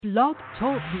Blog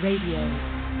Talk Radio.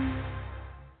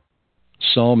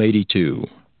 Psalm 82,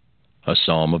 a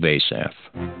psalm of Asaph.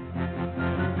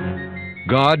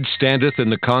 God standeth in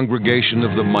the congregation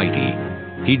of the mighty.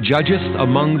 He judgeth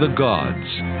among the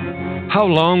gods. How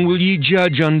long will ye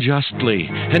judge unjustly,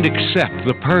 and accept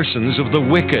the persons of the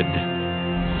wicked?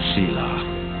 Selah.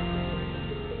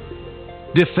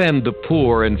 Defend the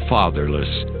poor and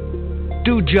fatherless.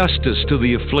 Do justice to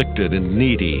the afflicted and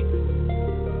needy.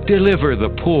 Deliver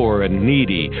the poor and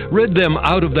needy. Rid them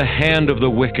out of the hand of the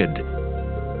wicked.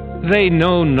 They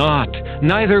know not,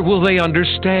 neither will they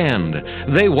understand.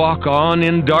 They walk on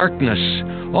in darkness.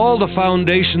 All the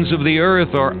foundations of the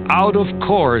earth are out of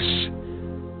course.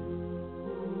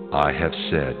 I have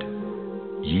said,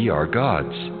 Ye are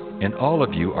gods, and all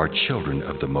of you are children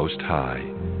of the Most High.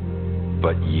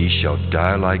 But ye shall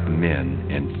die like men,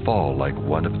 and fall like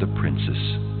one of the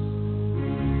princes.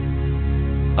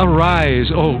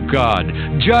 Arise, O God,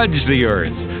 judge the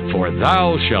earth, for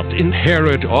thou shalt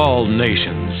inherit all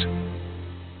nations.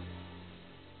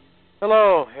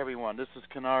 Hello, everyone. This is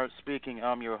Kennard speaking.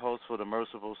 I'm your host for the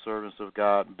Merciful Servants of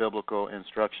God Biblical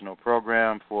Instructional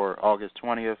Program for August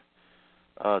 20th,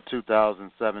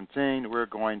 2017. We're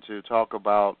going to talk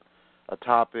about a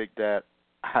topic that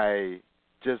I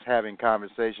just having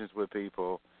conversations with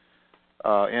people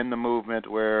in the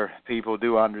movement where people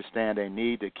do understand they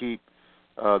need to keep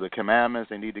the commandments,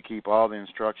 they need to keep all the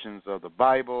instructions of the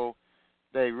Bible.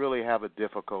 They really have a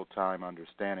difficult time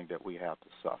understanding that we have to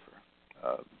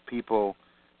suffer. People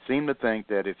seem to think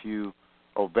that if you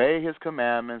obey his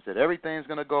commandments, that everything's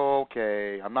going to go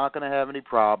okay, I'm not going to have any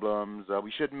problems,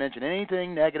 we shouldn't mention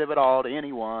anything negative at all to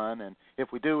anyone, and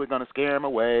if we do, we're going to scare them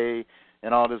away,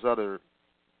 and all this other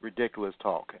ridiculous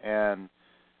talk. And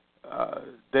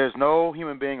there's no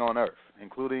human being on earth,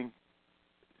 including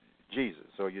Jesus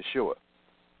or Yeshua,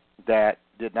 that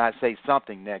did not say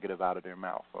something negative out of their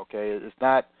mouth, okay? It's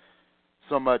not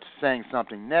so much saying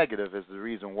something negative is the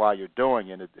reason why you're doing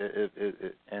it,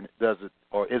 and does it,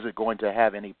 or is it going to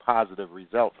have any positive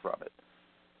result from it?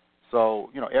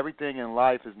 So, everything in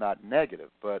life is not negative,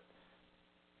 but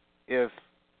if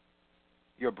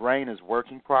your brain is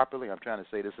working properly, I'm trying to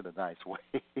say this in a nice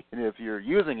way, and if you're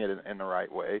using it in the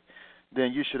right way,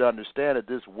 then you should understand that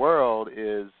this world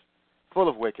is full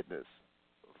of wickedness,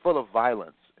 full of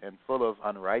violence, and full of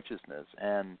unrighteousness,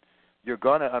 and you're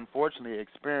going to, unfortunately,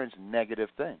 experience negative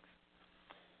things.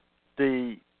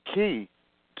 The key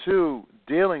to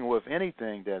dealing with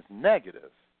anything that's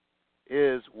negative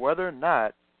is whether or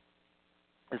not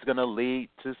it's going to lead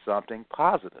to something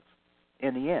positive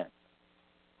in the end.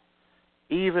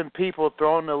 Even people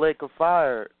thrown in the lake of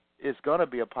fire is going to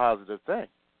be a positive thing,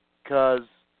 because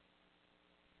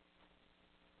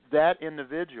that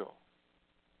individual,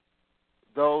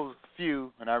 those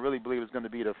few, and I really believe it's going to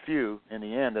be the few in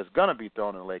the end that's going to be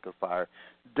thrown in the lake of fire,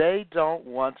 they don't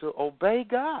want to obey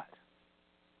God.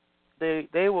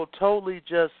 They will totally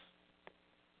just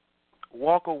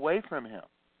walk away from him.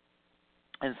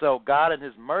 And so God in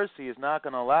his mercy is not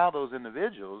going to allow those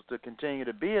individuals to continue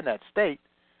to be in that state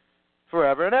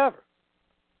forever and ever.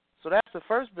 So that's the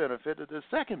first benefit. The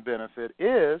second benefit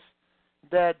is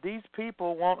that these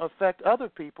people won't affect other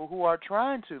people who are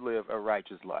trying to live a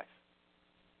righteous life.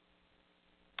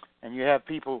 And you have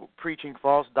people preaching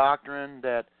false doctrine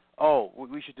that,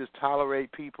 we should just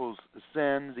tolerate people's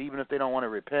sins even if they don't want to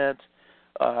repent,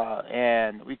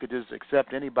 and we could just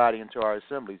accept anybody into our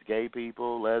assemblies, gay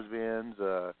people, lesbians,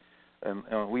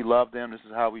 and we love them. This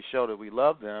is how we show that we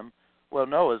love them. Well,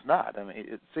 no, it's not. I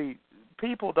mean,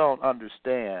 people don't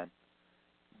understand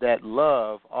that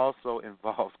love also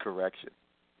involves correction.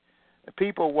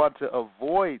 People want to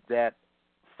avoid that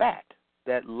fact,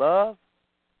 that love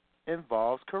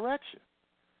involves correction.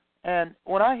 And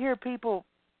when I hear people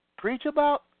preach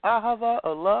about ahava,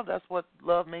 or love, that's what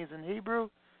love means in Hebrew,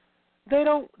 they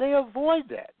avoid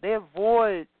that. They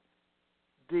avoid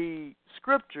the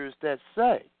scriptures that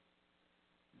say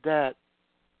that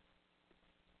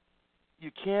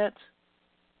you can't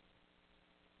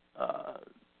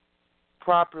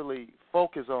properly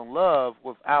focus on love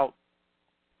without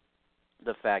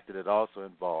the fact that it also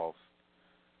involves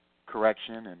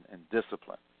correction and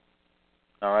discipline.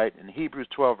 All right, in Hebrews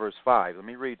 12, verse 5, let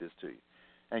me read this to you.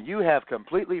 And you have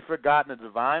completely forgotten the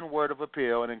divine word of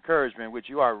appeal and encouragement which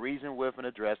you are reasoned with and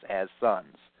address as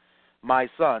sons. My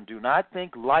son, do not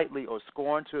think lightly or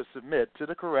scorn to submit to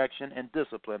the correction and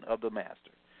discipline of the master,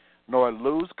 nor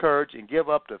lose courage and give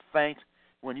up the faint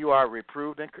when you are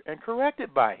reproved and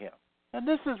corrected by him. And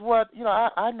this is what,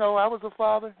 I know I was a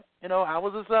father, I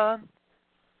was a son.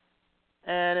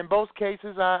 And in both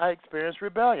cases, I experienced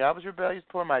rebellion. I was rebellious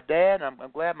toward my dad, and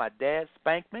I'm glad my dad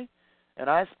spanked me. and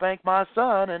I spanked my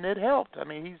son, and it helped. I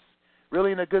mean, he's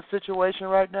really in a good situation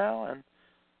right now, and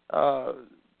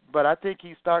but I think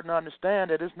he's starting to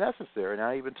understand that it's necessary. And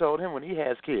I even told him when he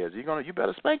has kids, you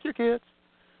better spank your kids.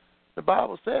 The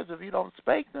Bible says if you don't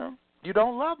spank them, you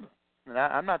don't love them. And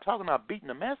I'm not talking about beating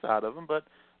the mess out of them, but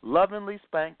lovingly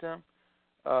spank them,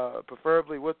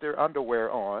 preferably with their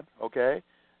underwear on, okay?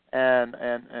 And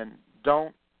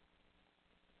don't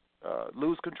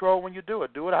lose control when you do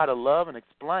it. Do it out of love and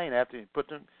explain after you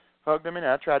hug them in.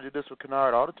 I try to do this with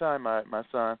Kennard all the time, my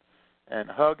son, and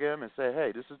hug him and say,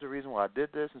 hey, this is the reason why I did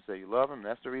this, and say you love him, and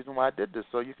that's the reason why I did this,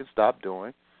 so you can stop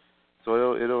doing.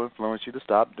 So it'll influence you to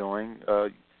stop doing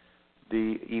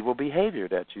the evil behavior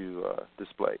that you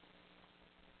display.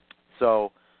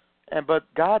 So, but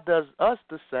God does us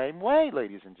the same way,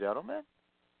 ladies and gentlemen.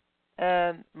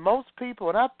 And most people,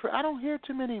 and I don't hear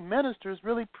too many ministers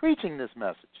really preaching this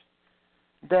message,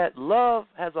 that love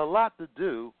has a lot to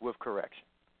do with correction.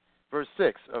 Verse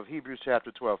 6 of Hebrews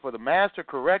chapter 12, for the master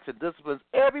corrects and disciplines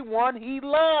everyone he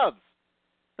loves.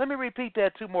 Let me repeat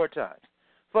that 2 more times.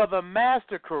 For the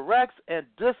master corrects and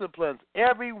disciplines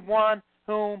everyone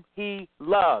whom he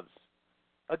loves.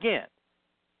 Again,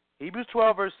 Hebrews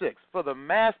 12, verse 6, for the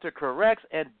master corrects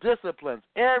and disciplines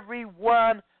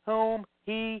everyone whom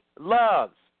he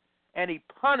loves, and he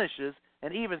punishes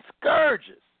and even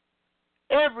scourges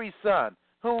every son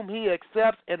whom he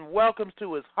accepts and welcomes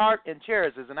to his heart and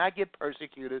cherishes. And I get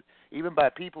persecuted even by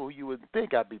people who you would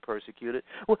think I'd be persecuted.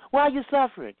 Well, why are you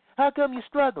suffering? How come you're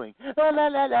struggling? La, la,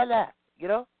 la, la, la. You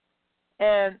know?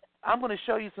 And I'm going to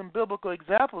show you some biblical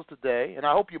examples today, and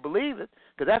I hope you believe it,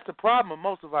 because that's the problem with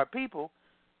most of our people,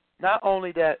 not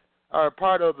only that are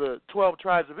part of the 12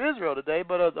 tribes of Israel today,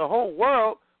 but of the whole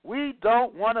world. We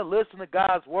don't want to listen to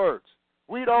God's words.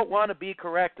 We don't want to be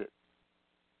corrected.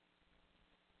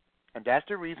 And that's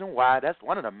the reason why, that's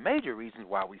one of the major reasons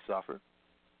why we suffer,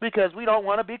 because we don't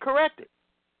want to be corrected.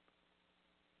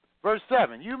 Verse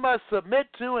 7, you must submit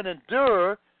to and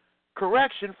endure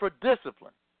correction for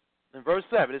discipline. In verse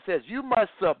 7, it says, you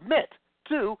must submit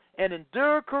to and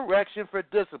endure correction for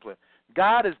discipline.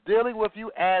 God is dealing with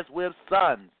you as with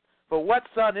sons. For what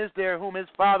son is there whom his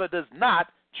father does not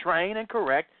train and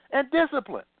correct and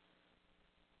discipline?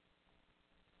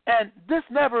 And this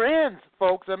never ends,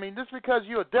 folks. I mean, just because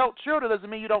you're adult children doesn't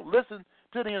mean you don't listen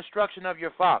to the instruction of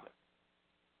your father.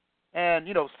 And,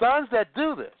 sons that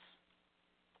do this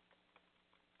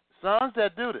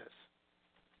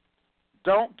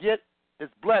don't get as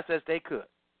blessed as they could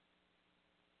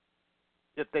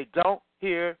if they don't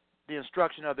hear the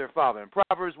instruction of their father. In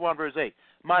Proverbs 1, verse 8,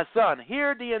 my son,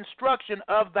 hear the instruction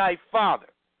of thy father.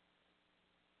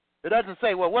 It doesn't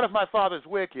say, well, what if my father's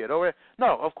wicked? Or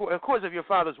no, of course, if your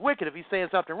father's wicked, if he's saying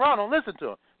something wrong, don't listen to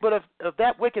him. But if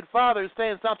that wicked father is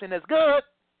saying something that's good,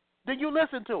 then you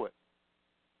listen to it.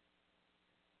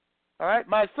 All right,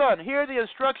 my son, hear the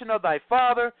instruction of thy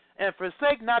father, and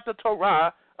forsake not the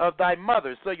Torah of thy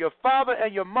mother. So your father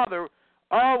and your mother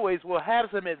always will have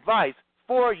some advice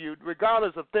for you,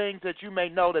 regardless of things that you may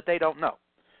know that they don't know.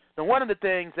 And one of the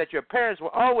things that your parents will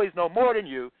always know more than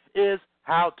you is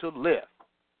how to live.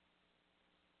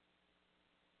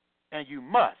 And you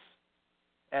must,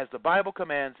 as the Bible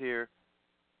commands here,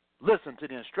 listen to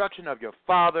the instruction of your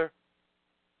father.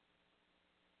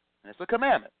 And it's a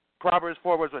commandment. Proverbs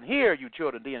 4, verse 1, hear, you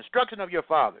children, the instruction of your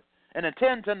father, and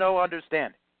attend to know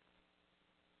understanding.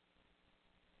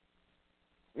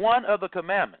 One of the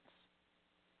commandments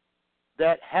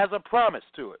that has a promise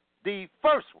to it, the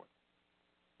first one,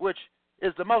 which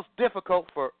is the most difficult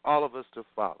for all of us to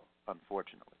follow,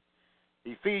 unfortunately.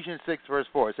 Ephesians 6, verse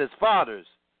 4, it says, fathers,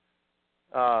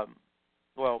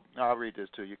 well, I'll read this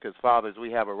to you, because fathers,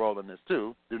 we have a role in this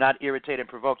too. Do not irritate and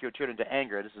provoke your children to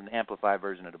anger. This is an amplified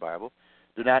version of the Bible.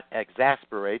 Do not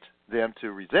exasperate them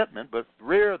to resentment, but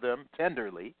rear them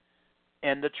tenderly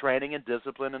in the training and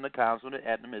discipline and the counsel and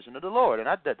admonition of the Lord. And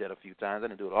I did that a few times. I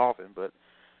didn't do it often, but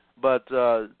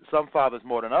some fathers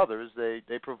more than others,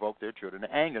 they provoke their children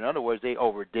to anger. In other words, they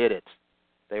overdid it.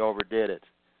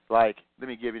 Like, let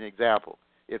me give you an example.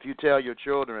 If you tell your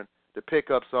children to pick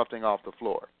up something off the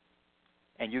floor,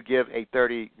 and you give a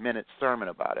 30-minute sermon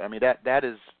about it, I mean, that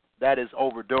is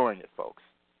overdoing it, folks.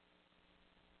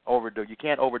 You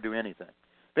can't overdo anything.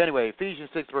 But anyway, Ephesians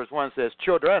 6, verse 1 says,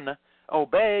 children,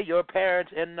 obey your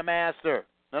parents in the master.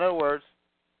 In other words,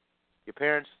 your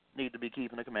parents need to be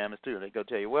keeping the commandments too. They go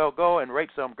tell you, well, go and rape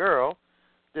some girl.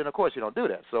 Then, of course, you don't do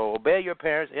that. So obey your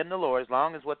parents in the Lord as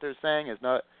long as what they're saying is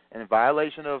not in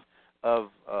violation of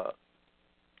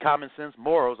common sense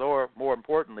morals, or more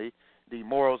importantly, the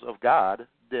morals of God,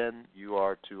 then you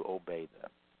are to obey them.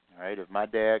 All right? If my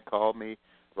dad called me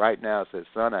right now and said,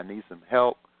 son, I need some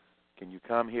help, can you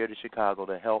come here to Chicago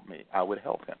to help me? I would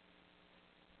help him.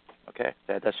 Okay?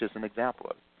 That's just an example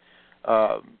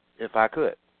of it. If I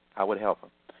could, I would help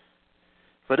him.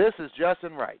 For this is just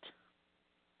and right.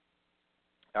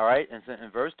 All right? And in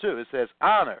verse 2, it says,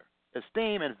 honor,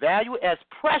 esteem, and value as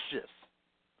precious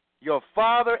your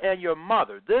father and your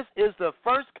mother. This is the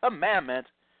first commandment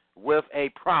with a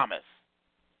promise.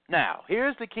 Now,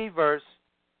 here's the key verse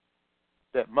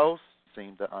that most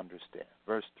seem to understand.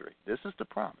 Verse 3. This is the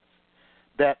promise.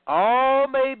 That all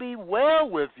may be well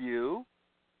with you.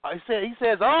 He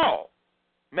says all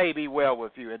may be well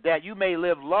with you, and that you may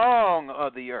live long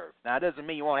on the earth. Now, it doesn't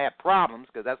mean you won't have problems,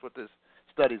 because that's what this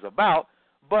study's about,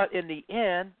 but in the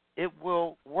end, it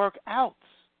will work out.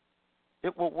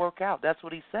 It will work out. That's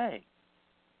what he's saying.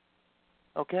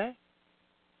 Okay?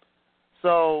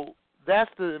 So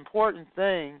that's the important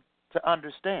thing to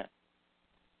understand.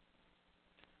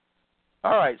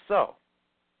 All right, so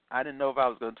I didn't know if I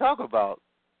was going to talk about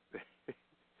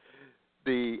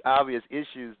the obvious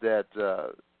issues that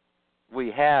we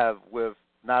have with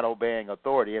not obeying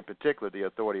authority, in particular the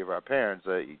authority of our parents.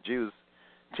 Jews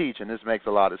teach, and this makes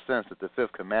a lot of sense, that the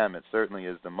fifth commandment certainly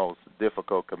is the most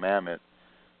difficult commandment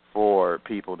for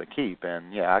people to keep.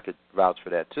 And, yeah, I could vouch for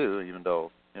that too, even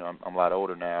though I'm a lot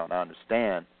older now and I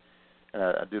understand, and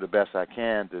I do the best I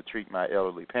can to treat my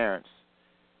elderly parents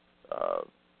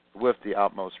with the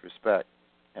utmost respect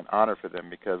and honor for them,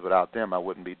 because without them I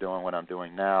wouldn't be doing what I'm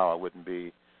doing now. I wouldn't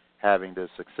be having the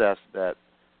success that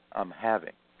I'm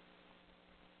having.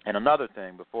 And another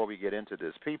thing, before we get into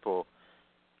this, people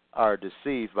are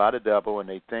deceived by the devil, and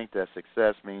they think that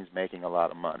success means making a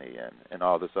lot of money and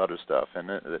all this other stuff, and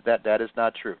that is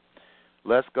not true.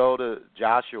 Let's go to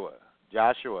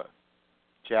Joshua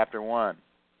chapter 1.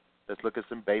 Let's look at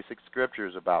some basic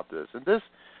scriptures about this. And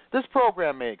this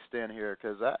program may extend here,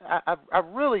 because I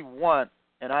really want,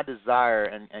 and I desire,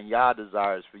 and Yah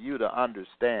desires for you to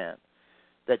understand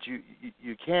that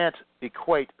you can't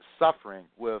equate suffering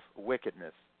with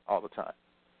wickedness all the time.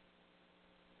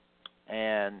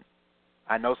 And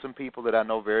I know some people that I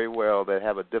know very well that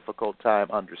have a difficult time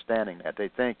understanding that. They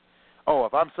think, oh,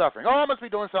 if I'm suffering, I must be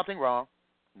doing something wrong.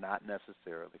 Not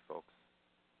necessarily, folks.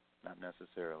 Not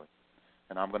necessarily.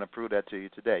 And I'm going to prove that to you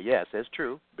today. Yes, it's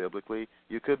true. Biblically,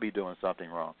 you could be doing something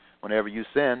wrong. Whenever you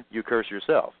sin, you curse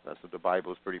yourself. That's what the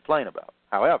Bible is pretty plain about.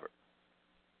 However,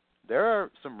 there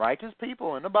are some righteous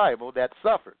people in the Bible that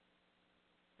suffered,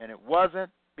 and it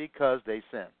wasn't because they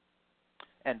sinned.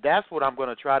 And that's what I'm going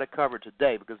to try to cover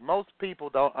today, because most people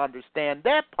don't understand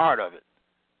that part of it.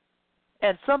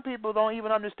 And some people don't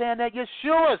even understand that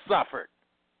Yeshua suffered.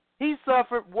 He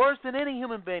suffered worse than any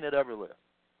human being that ever lived.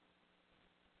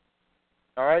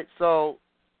 All right, so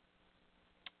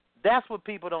that's what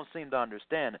people don't seem to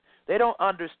understand. They don't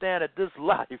understand that this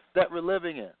life that we're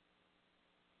living in,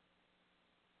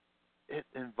 it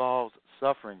involves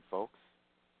suffering, folks.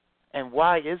 And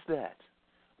why is that?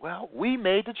 Well, we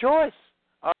made the choice.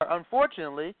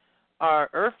 Unfortunately, our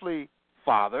earthly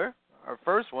father, our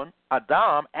first one,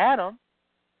 Adam,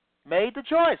 made the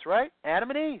choice, right?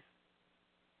 Adam and Eve.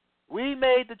 We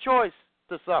made the choice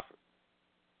to suffer.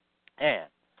 And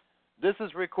this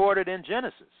is recorded in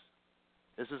Genesis.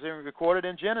 This is recorded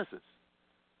in Genesis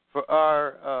for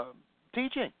our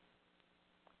teaching.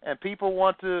 And people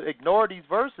want to ignore these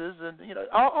verses, and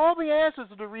all the answers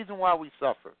to the reason why we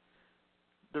suffer,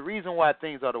 the reason why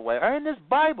things are the way, are in this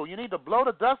Bible. You need to blow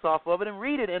the dust off of it and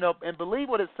read it and believe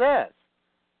what it says.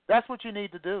 That's what you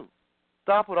need to do.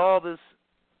 Stop with all this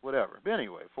whatever. But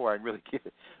anyway, before I really get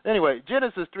it. Anyway,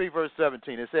 Genesis 3, verse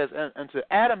 17, it says, and to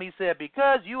Adam he said,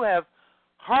 because you have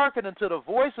hearkened unto the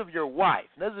voice of your wife.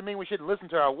 It doesn't mean we shouldn't listen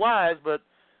to our wives, but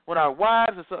when our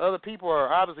wives and some other people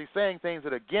are obviously saying things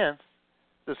that are against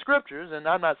the scriptures, and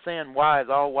I'm not saying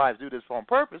all wives do this on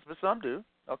purpose, but some do,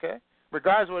 okay?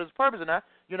 Regardless of what its purpose or not,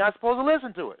 you're not supposed to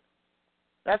listen to it.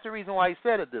 That's the reason why he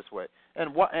said it this way.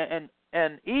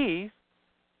 And Eve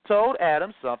told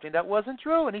Adam something that wasn't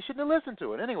true, and he shouldn't have listened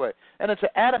to it. Anyway, and unto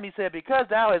Adam he said, because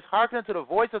thou hast hearkened unto the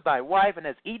voice of thy wife, and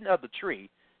hast eaten of the tree,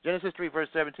 Genesis 3, verse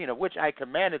 17, of which I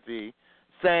commanded thee,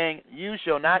 saying, you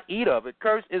shall not eat of it.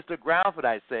 Cursed is the ground for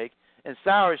thy sake, and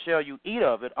sour shall you eat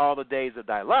of it all the days of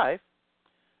thy life.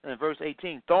 And in verse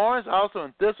 18, thorns also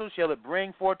and thistles shall it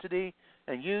bring forth to thee,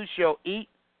 and you shall eat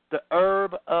the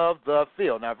herb of the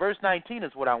field. Now, verse 19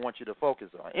 is what I want you to focus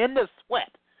on. In the sweat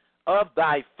of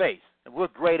thy face, and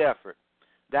with great effort,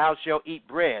 thou shalt eat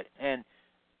bread, and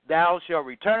thou shalt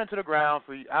return into the ground,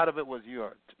 for out of it was you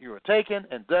are taken,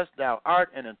 and dust thou art,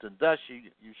 and into dust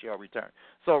you shall return.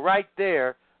 So right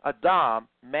there, Adam,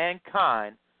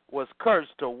 mankind, was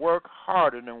cursed to work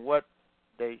harder than what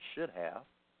they should have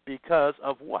because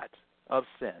of what? Of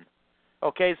sin.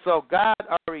 Okay, so God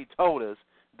already told us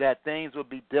that things would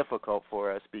be difficult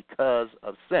for us because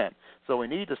of sin. So we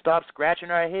need to stop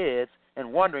scratching our heads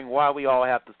and wondering why we all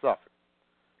have to suffer.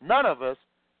 None of us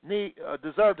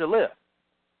deserve to live.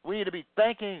 We need to be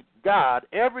thanking God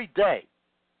every day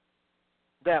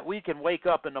that we can wake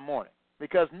up in the morning,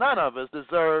 because none of us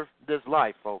deserve this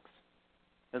life, folks.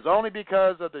 It's only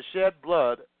because of the shed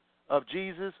blood of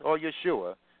Jesus or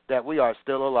Yeshua that we are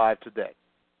still alive today.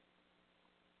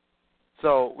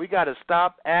 So we got to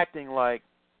stop acting like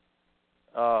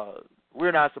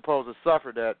we're not supposed to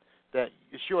suffer, that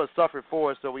Yeshua suffered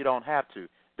for us so we don't have to.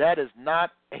 That is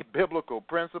not a biblical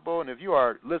principle, and if you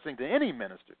are listening to any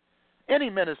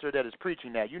minister that is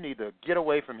preaching that, you need to get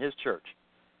away from his church,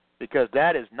 because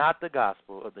that is not the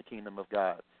gospel of the kingdom of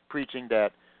God, preaching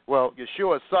that, well,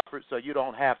 Yeshua suffered so you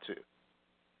don't have to.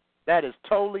 That is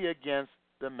totally against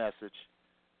the message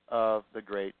of the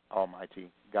great almighty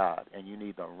God, and you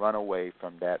need to run away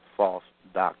from that false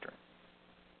doctrine.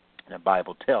 And the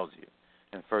Bible tells you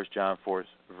in 1 John 4,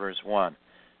 verse 1,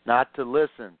 not to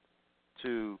listen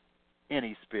to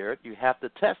any spirit. You have to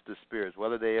test the spirits,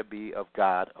 whether they be of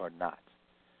God or not.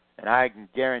 And I can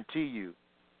guarantee you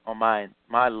on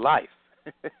my life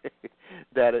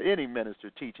that any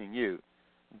minister teaching you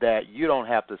that you don't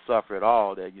have to suffer at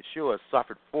all, that Yeshua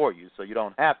suffered for you so you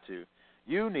don't have to,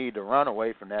 you need to run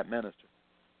away from that minister,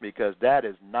 because that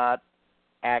is not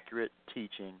accurate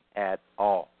teaching at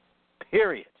all,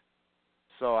 period.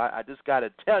 So I just got to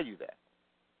tell you that.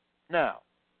 Now,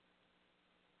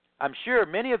 I'm sure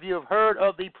many of you have heard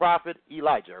of the prophet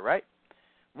Elijah, right?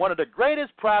 One of the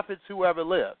greatest prophets who ever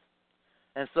lived.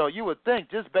 And so you would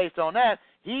think, just based on that,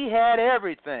 he had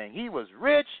everything. He was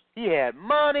rich. He had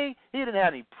money. He didn't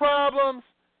have any problems.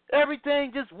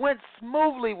 Everything just went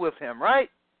smoothly with him, right?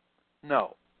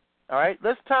 No. All right,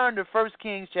 let's turn to 1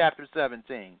 Kings chapter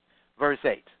 17, verse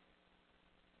 8.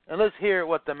 And let's hear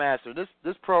what the master,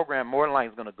 this program more than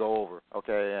likely is going to go over,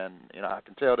 okay? And, I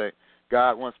can tell that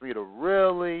God wants me to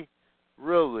really,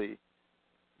 really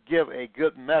give a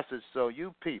good message so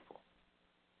you people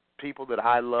that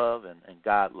I love and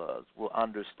God loves, will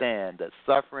understand that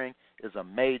suffering is a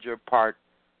major part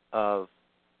of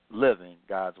living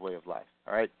God's way of life,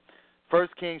 all right? 1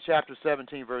 Kings chapter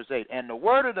 17, verse 8, and the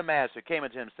word of the master came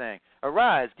unto him, saying,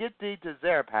 arise, get thee to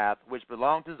Zarephath, which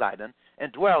belonged to Zidon,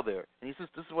 and dwell there. And he says,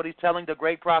 this is what he's telling the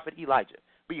great prophet Elijah.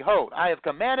 Behold, I have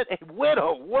commanded a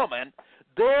widow woman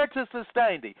there to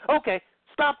sustain thee. Okay,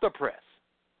 stop the press.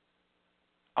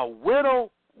 A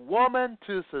widow woman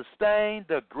to sustain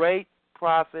the great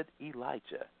prophet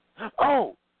Elijah.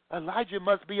 Oh, Elijah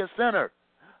must be a sinner.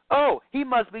 Oh, he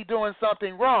must be doing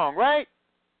something wrong, right?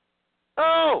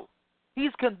 Oh,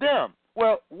 he's condemned.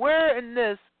 Well, where in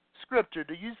this scripture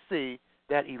do you see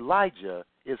that Elijah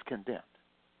is condemned?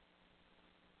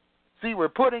 See, we're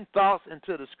putting thoughts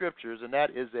into the scriptures, and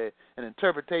that is an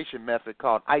interpretation method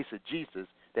called eisegesis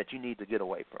that you need to get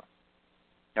away from.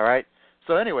 All right?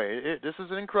 So anyway, this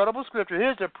is an incredible scripture.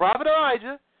 Here's the prophet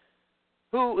Elijah,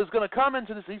 who is going to come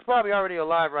into this. He's probably already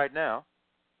alive right now.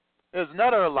 There's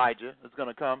another Elijah that's going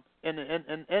to come in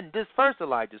this first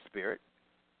Elijah spirit.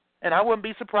 And I wouldn't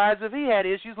be surprised if he had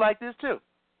issues like this too.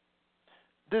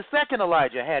 The second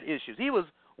Elijah had issues. He was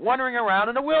wandering around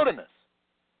in the wilderness,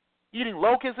 eating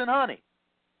locusts and honey.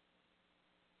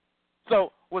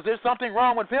 So was there something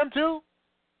wrong with him too?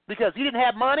 Because he didn't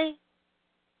have money?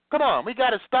 Come on, we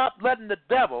got to stop letting the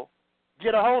devil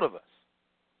get a hold of us.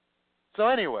 So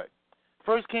anyway,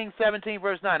 1 Kings 17,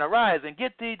 verse 9, arise and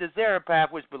get thee to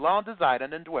Zarephath, which belonged to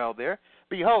Zidon, and dwell there.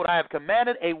 Behold, I have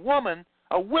commanded a woman,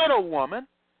 a widow woman,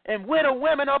 and widow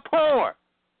women are poor,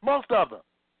 most of them.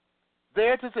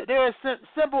 They're a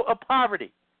symbol of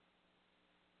poverty.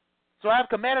 So I have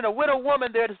commanded a widow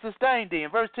woman there to sustain thee.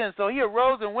 In verse 10, so he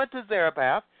arose and went to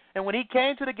Zarephath, and when he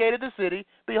came to the gate of the city,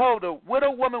 behold, a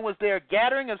widow woman was there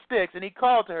gathering of sticks, and he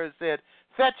called to her and said,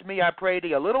 fetch me, I pray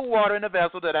thee, a little water in a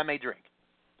vessel that I may drink.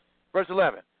 Verse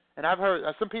 11, and I've heard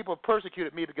some people have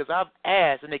persecuted me because I've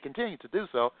asked, and they continue to do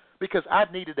so, because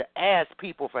I've needed to ask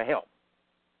people for help.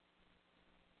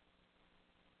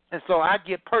 And so I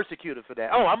get persecuted for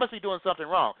that. Oh, I must be doing something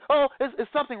wrong. Oh, is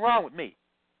something wrong with me?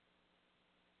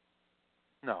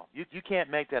 No, you can't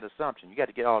make that assumption. You got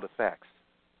to get all the facts.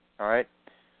 All right?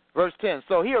 Verse 10,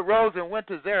 so he arose and went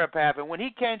to Zarephath, and when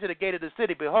he came to the gate of the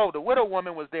city, behold, the widow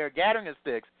woman was there gathering of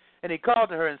sticks, and he called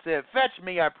to her and said, fetch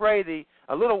me, I pray thee,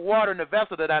 a little water in the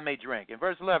vessel that I may drink. In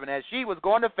verse 11, as she was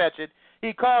going to fetch it,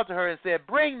 he called to her and said,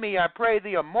 bring me, I pray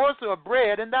thee, a morsel of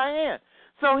bread in thy hand.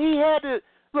 So he had to,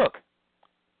 look,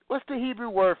 what's the Hebrew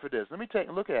word for this? Let me take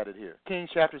a look at it here. Kings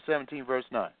chapter 17, verse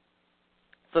 9.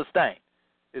 Sustain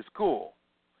is cool.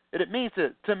 It means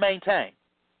to maintain.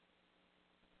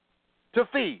 to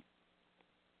feed,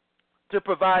 to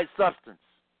provide sustenance.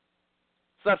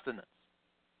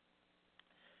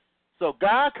 So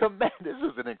God commanded, this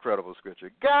is an incredible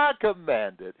scripture, God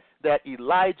commanded that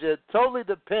Elijah totally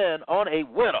depend on a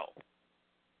widow,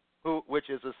 which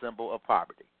is a symbol of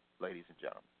poverty, ladies and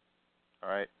gentlemen. All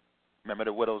right? Remember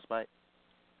the widow's mite?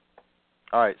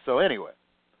 All right, so anyway,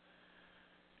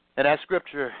 and that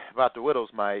scripture about the widow's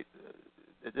mite,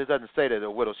 it doesn't say that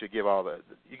a widow should give all the,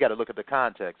 you got to look at the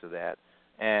context of that.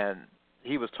 And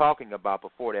he was talking about,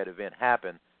 before that event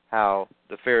happened, how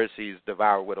the Pharisees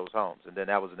devour widows' homes. And then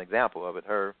that was an example of it,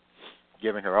 her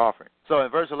giving her offering. So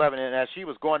in verse 11, and as she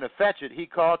was going to fetch it, he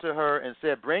called to her and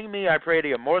said, Bring me, I pray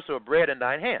thee, a morsel of bread in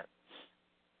thine hand.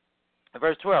 In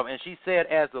verse 12, and she said,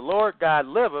 As the Lord God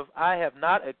liveth, I have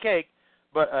not a cake,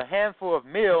 but a handful of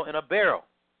meal in a barrel,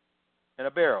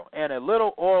 and a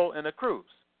little oil in a cruse.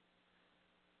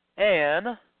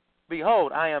 And,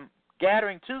 behold, I am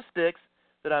gathering 2 sticks,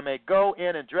 that I may go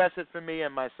in and dress it for me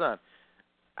and my son.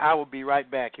 I will be right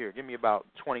back here. Give me about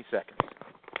 20 seconds.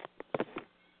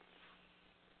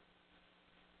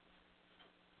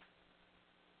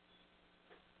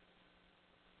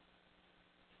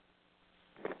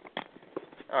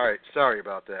 All right, sorry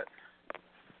about that.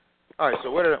 All right,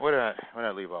 so where did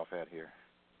I leave off at here?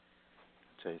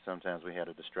 I tell you, sometimes we have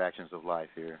the distractions of life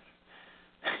here.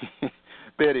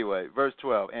 But anyway, verse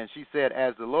 12, and she said,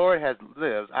 As the Lord has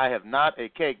lived, I have not a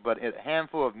cake, but a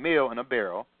handful of meal in a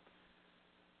barrel,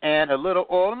 and a little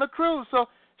oil in a cruse. So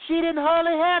she didn't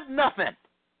hardly have nothing.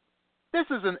 This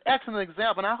is an excellent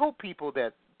example, and I hope people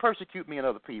that persecute me and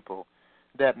other people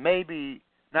that maybe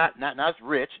not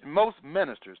rich. Most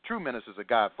ministers, true ministers of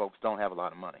God, folks, don't have a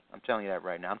lot of money. I'm telling you that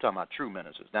right now. I'm talking about true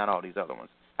ministers, not all these other ones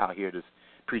out here just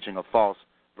preaching a false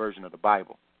version of the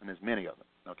Bible, and there's many of them,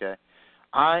 okay?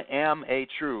 I am a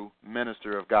true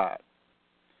minister of God.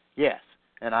 Yes,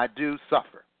 and I do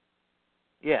suffer.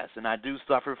 Yes, and I do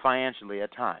suffer financially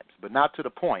at times, but not to the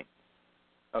point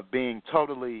of being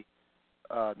totally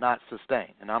not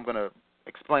sustained. And I'm going to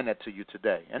explain that to you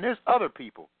today. And there's other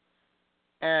people.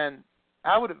 And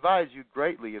I would advise you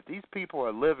greatly, if these people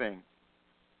are living,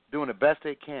 doing the best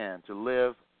they can to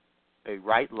live a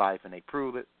right life, and they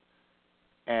prove it,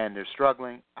 and they're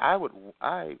struggling, I'm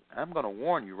going to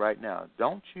warn you right now,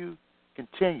 don't you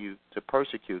continue to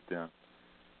persecute them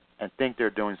and think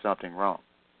they're doing something wrong,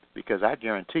 because I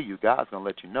guarantee you God's going to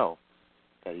let you know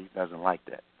that he doesn't like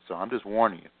that. So I'm just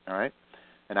warning you, all right?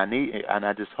 And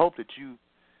I just hope that you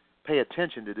pay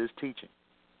attention to this teaching,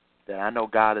 that I know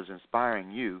God is inspiring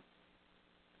you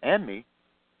and me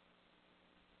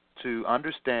to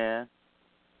understand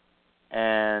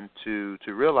and to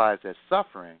realize that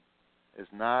suffering is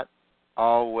not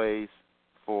always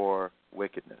for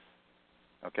wickedness.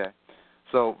 Okay?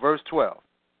 So verse 12,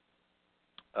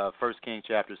 1 Kings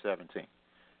chapter 17.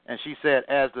 And she said,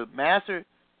 As the master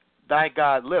thy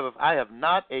God liveth, I have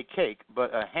not a cake,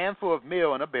 but a handful of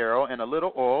meal in a barrel, and a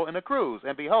little oil in a cruse.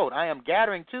 And behold, I am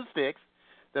gathering 2 sticks,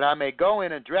 that I may go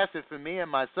in and dress it for me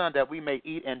and my son, that we may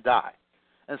eat and die.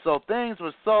 And so things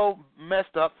were so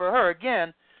messed up for her.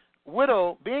 Again,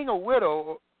 being a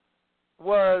widow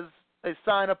was a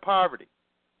sign of poverty.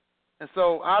 And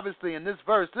so obviously in this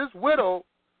verse, this widow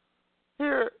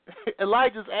here,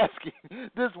 Elijah's asking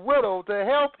this widow to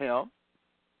help him,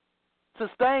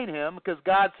 sustain him, because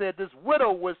God said this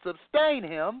widow would sustain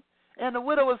him. And the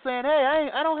widow was saying, hey,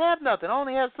 I don't have nothing. I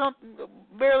only have something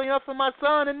barely enough for my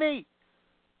son and me.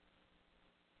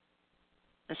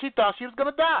 And she thought she was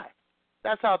going to die.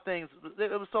 That's how it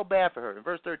was so bad for her. In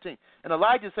verse 13, and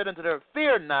Elijah said unto her,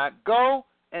 Fear not, go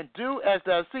and do as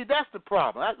thou. See, that's the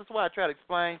problem. That's why I try to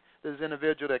explain to this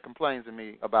individual that complains to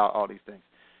me about all these things.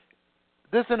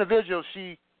 This individual,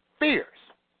 she fears.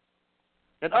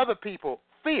 And other people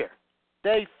fear.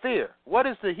 They fear. What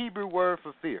is the Hebrew word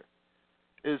for fear?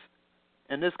 Is,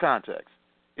 in this context,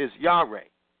 is Yahweh.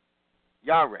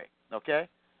 Yahweh, okay?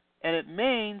 And it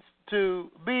means to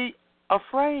be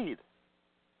afraid.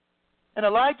 And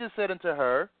Elijah said unto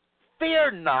her,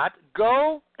 Fear not,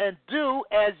 go and do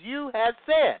as you have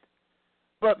said,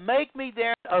 but make me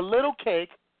there a little cake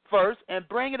first, and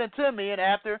bring it unto me, and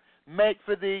after make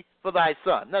for thy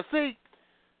son. Now see,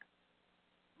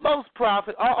 most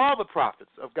prophets, all the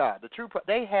prophets of God, the true,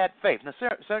 they had faith. Now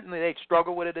certainly they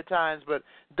struggled with it at times, but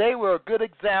they were a good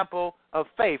example of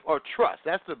faith or trust.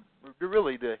 That's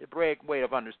really the Hebraic way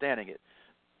of understanding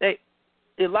it.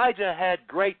 Elijah had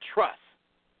great trust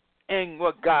in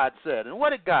what God said. And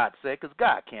what did God say? Because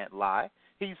God can't lie.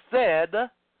 He said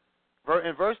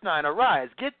in verse 9, Arise,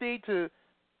 get thee to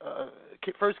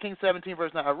 1 Kings 17,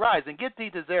 verse 9, arise and get thee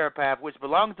to Zarephath, which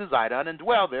belongs to Zidon, and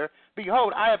dwell there.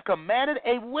 Behold, I have commanded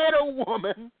a widow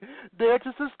woman there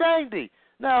to sustain thee.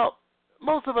 Now,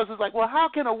 most of us is like, well, how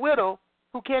can a widow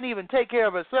who can't even take care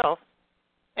of herself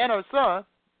and her son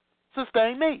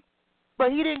sustain me?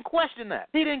 But he didn't question that.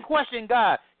 He didn't question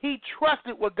God. He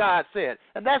trusted what God said.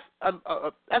 And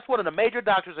that's one of the major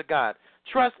doctrines of God,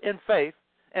 trust and faith.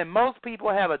 And most people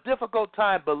have a difficult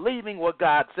time believing what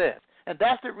God says. And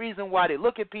that's the reason why they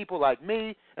look at people like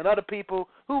me and other people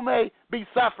who may be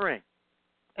suffering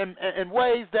in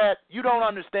ways that you don't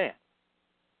understand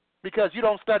because you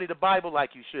don't study the Bible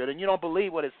like you should and you don't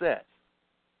believe what it says.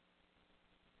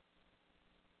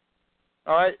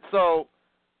 All right, so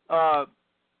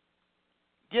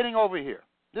getting over here.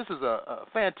 This is a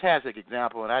fantastic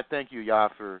example, and I thank you, Yah,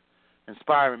 for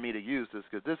inspiring me to use this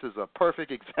because this is a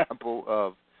perfect example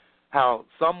of how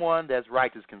someone that's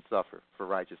righteous can suffer for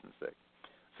righteousness' sake.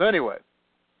 So anyway,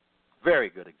 very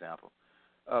good example.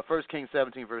 1 Kings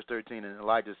 17, verse 13, and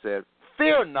Elijah said,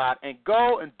 fear not, and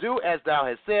go and do as thou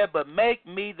hast said, but make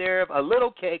me thereof a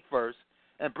little cake first,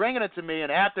 and bring it unto me,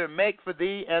 and after make for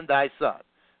thee and thy son.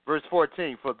 Verse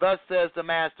 14, for thus says the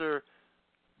Master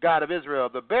God of Israel,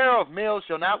 the barrel of meal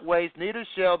shall not waste, neither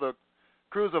shall the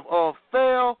cruse of oil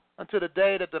fail until the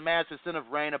day that the Master sendeth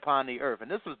rain upon the earth. And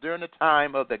this was during the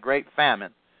time of the great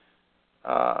famine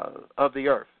of the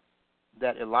earth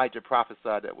that Elijah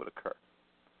prophesied that would occur.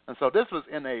 And so this was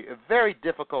in a very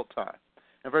difficult time.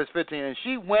 In verse 15, and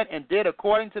she went and did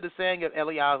according to the saying of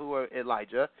Eliyahu or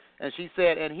Elijah, and she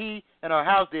said, and he and her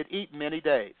house did eat many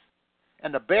days.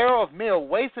 And the barrel of meal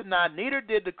wasted not, neither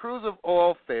did the cruse of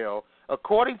oil fail,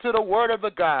 according to the word of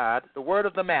the God, the word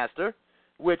of the Master,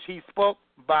 which he spoke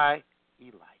by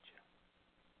Elijah.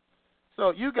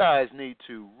 So you guys need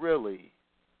to really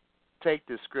take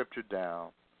this scripture down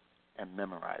and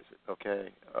memorize it, okay?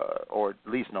 Or at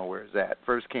least know where it's at.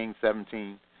 1 Kings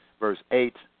 17, verse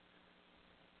 8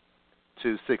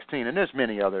 to 16. And there's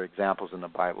many other examples in the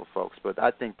Bible, folks, but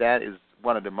I think that is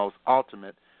one of the most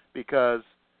ultimate because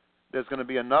there's going to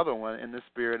be another one in this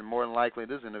spirit, and more than likely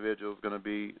this individual is going to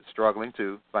be struggling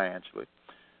too financially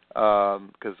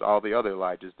because all the other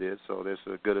Elijahs did, so there's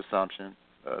a good assumption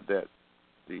that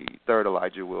the third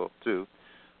Elijah will too.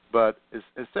 But it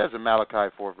says in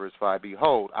Malachi 4, verse 5,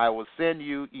 behold, I will send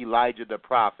you Elijah the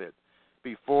prophet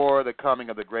before the coming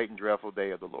of the great and dreadful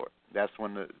day of the Lord. That's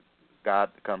when God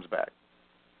comes back.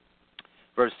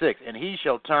 Verse 6, and he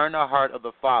shall turn the heart of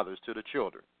the fathers to the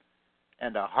children,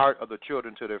 and the heart of the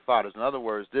children to their fathers. In other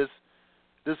words,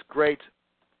 this great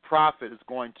prophet is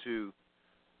going to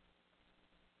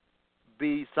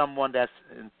be someone that's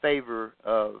in favor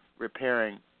of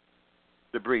repairing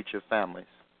the breach of families,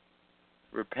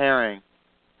 repairing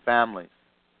families,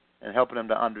 and helping them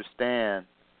to understand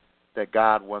that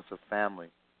God wants a family,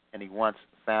 and he wants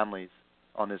families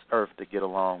on this earth to get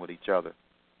along with each other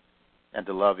and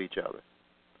to love each other.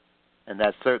 And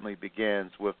that certainly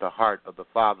begins with the heart of the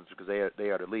fathers because they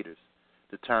are the leaders,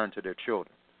 to turn to their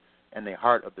children. And the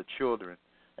heart of the children,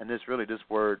 and this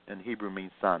word in Hebrew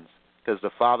means sons, because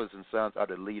the fathers and sons are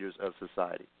the leaders of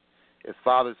society. If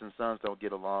fathers and sons don't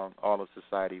get along, all of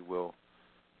society will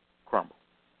crumble.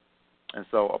 And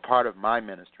so a part of my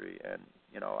ministry, and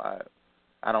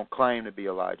I don't claim to be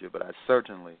Elijah, but I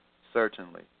certainly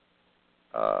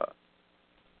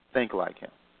think like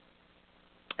him,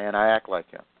 and I act like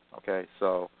him. Okay,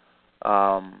 so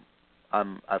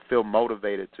I feel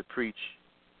motivated to preach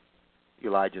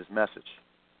Elijah's message,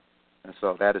 and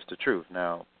so that is the truth.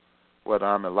 Now, whether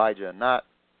I'm Elijah or not,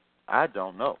 I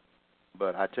don't know,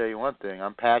 but I tell you one thing: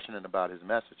 I'm passionate about his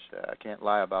message. I can't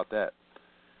lie about that,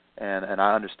 and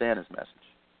I understand his message,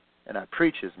 and I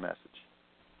preach his message,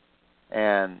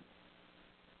 and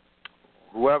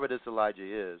whoever this Elijah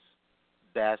is,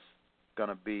 that's going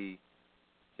to be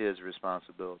his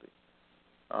responsibility.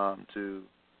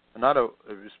 Another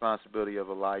responsibility of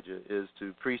Elijah is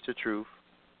to preach the truth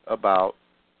about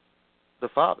the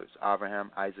fathers, Abraham,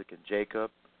 Isaac, and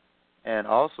Jacob, and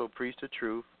also preach the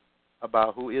truth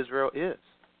about who Israel is.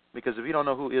 Because if you don't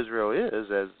know who Israel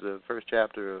is, as the first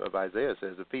chapter of Isaiah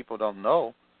says, if people don't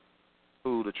know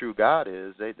who the true God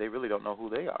is, they really don't know who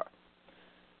they are.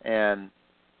 And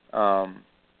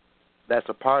that's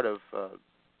a part of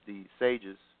the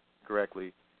sages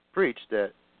correctly preach,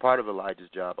 that part of Elijah's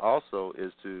job also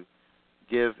is to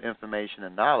give information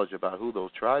and knowledge about who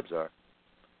those tribes are.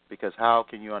 Because how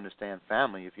can you understand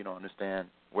family if you don't understand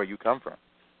where you come from?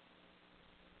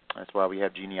 That's why we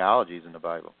have genealogies in the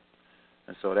Bible.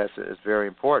 And so it's very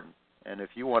important. And if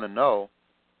you want to know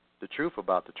the truth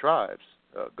about the tribes,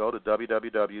 go to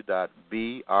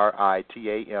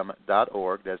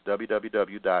www.britam.org. That's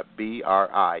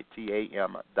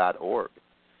www.britam.org.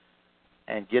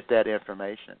 And get that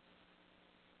information.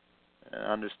 And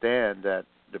understand that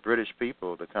the British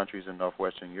people, the countries in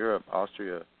northwestern Europe,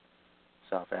 Austria,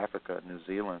 South Africa, New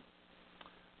Zealand,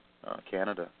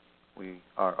 Canada, we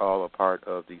are all a part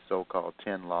of the so-called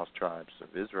 10 lost tribes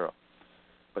of Israel.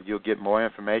 But you'll get more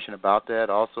information about that.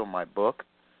 Also, my book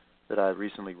that I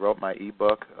recently wrote, my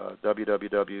ebook, you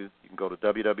can go to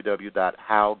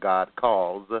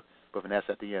www.howgodcalls, with an S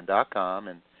at the end.com,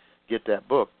 and get that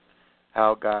book,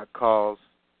 How God Calls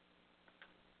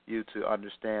You to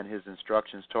Understand His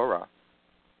Instructions, Torah.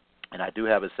 And I do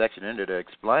have a section in there that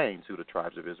explains who the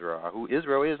tribes of Israel are, who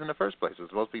Israel is in the first place,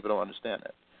 because most people don't understand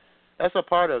that. That's a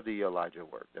part of the Elijah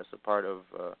work. That's a part of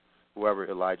whoever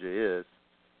Elijah is.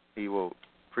 He will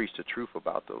preach the truth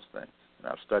about those things. And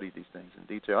I've studied these things in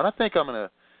detail. And I think I'm going to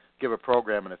give a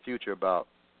program in the future about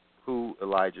who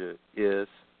Elijah is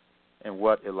and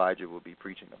what Elijah will be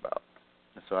preaching about.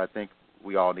 And so I think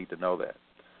we all need to know that.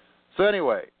 So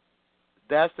anyway,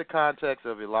 that's the context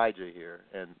of Elijah here.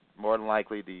 And more than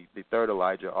likely, the third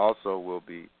Elijah also will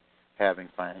be having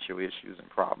financial issues and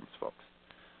problems, folks.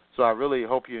 So I really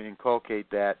hope you inculcate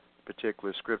that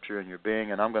particular scripture in your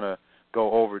being. And I'm going to go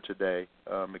over today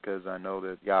because I know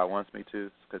that Yah wants me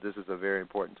to, because this is a very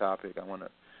important topic. I want to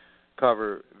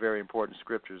cover very important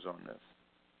scriptures on this.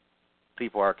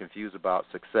 People are confused about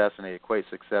success, and they equate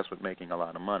success with making a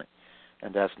lot of money,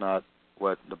 and that's not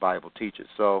what the Bible teaches.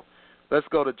 So let's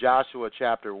go to Joshua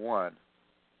chapter 1.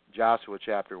 Joshua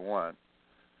chapter 1,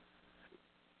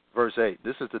 verse 8.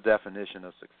 This is the definition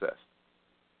of success.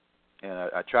 And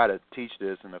I try to teach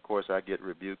this, and of course I get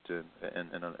rebuked in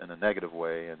a negative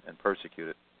way and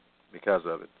persecuted because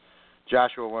of it.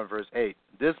 Joshua 1, verse 8.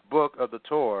 This book of the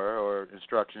Torah, or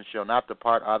instructions, shall not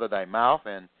depart out of thy mouth,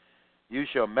 and you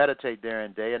shall meditate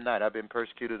therein day and night. I've been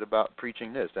persecuted about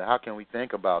preaching this. How can we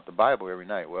think about the Bible every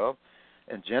night? Well,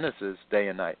 in Genesis, day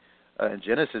and night. In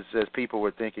Genesis, it says people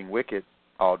were thinking wicked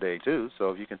all day too.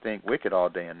 So if you can think wicked all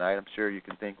day and night, I'm sure you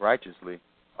can think righteously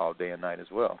all day and night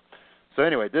as well. So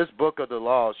anyway, this book of the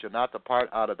law shall not depart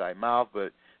out of thy mouth,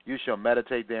 but you shall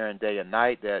meditate therein day and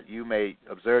night, that you may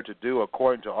observe to do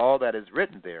according to all that is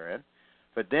written therein.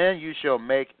 For then you shall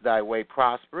make thy way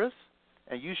prosperous,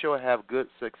 and you shall have good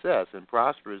success. And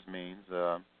prosperous means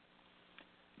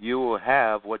you will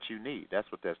have what you need. That's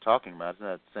what that's talking about. It's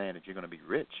not saying that you're going to be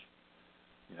rich,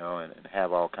 and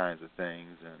have all kinds of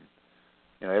things.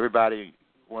 And, everybody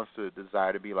wants to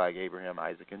desire to be like Abraham,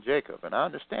 Isaac, and Jacob, and I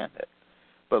understand that.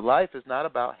 But life is not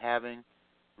about having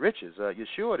riches.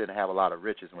 Yeshua didn't have a lot of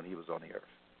riches when he was on the earth.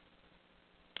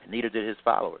 Neither did his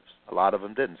followers. A lot of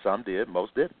them didn't. Some did.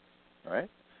 Most didn't. All right?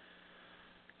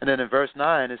 And then in verse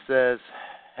 9 it says,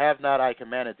 have not I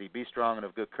commanded thee, be strong and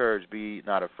of good courage, be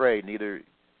not afraid, neither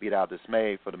be thou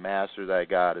dismayed, for the Master thy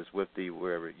God is with thee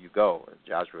wherever you go.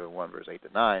 Joshua 1, verse 8 to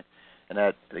 9. And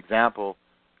that example,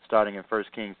 starting in 1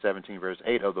 Kings 17, verse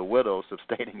 8, of the widow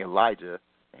sustaining Elijah,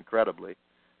 incredibly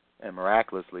and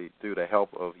miraculously through the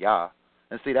help of Yah.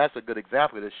 And see, that's a good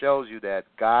example. That shows you that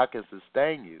God can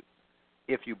sustain you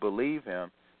if you believe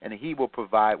him, and he will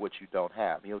provide what you don't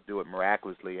have. He'll do it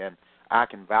miraculously, and I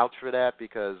can vouch for that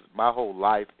because my whole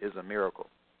life is a miracle.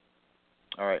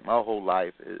 All right, my whole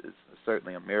life is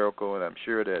certainly a miracle, and I'm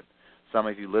sure that some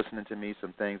of you listening to me,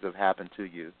 some things have happened to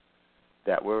you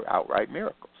that were outright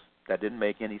miracles. That didn't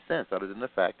make any sense other than the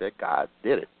fact that God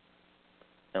did it.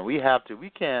 And we can't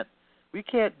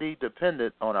be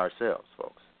dependent on ourselves,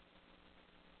 folks,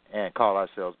 and call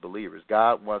ourselves believers.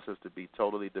 God wants us to be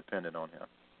totally dependent on him.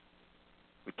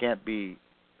 We can't be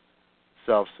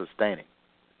self-sustaining.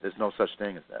 There's no such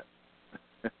thing as that.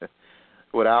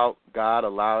 Without God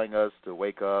allowing us to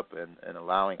wake up and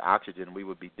allowing oxygen, we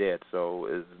would be dead. So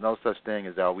there's no such thing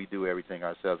as that we do everything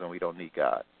ourselves and we don't need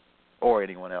God or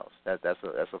anyone else. That's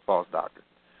a false doctrine.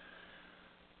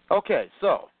 Okay,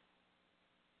 so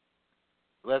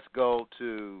let's go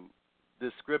to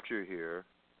this scripture here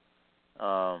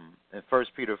in 1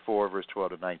 Peter 4, verse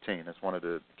 12 to 19. That's one of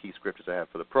the key scriptures I have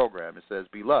for the program. It says,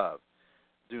 Beloved,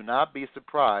 do not be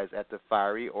surprised at the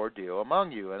fiery ordeal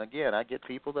among you. And again, I get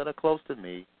people that are close to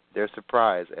me, they're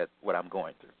surprised at what I'm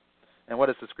going through. And what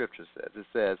does the scripture say? It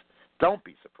says, don't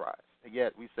be surprised. And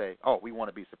yet we say, we want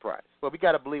to be surprised. Well, we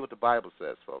got to believe what the Bible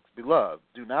says, folks. Beloved,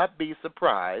 do not be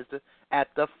surprised at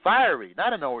the fiery,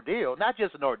 not an ordeal, not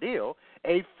just an ordeal,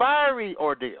 a fiery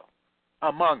ordeal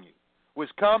among you, which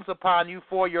comes upon you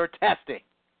for your testing.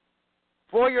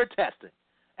 For your testing.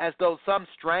 As though some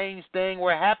strange thing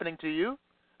were happening to you.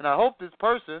 And I hope this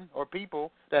person or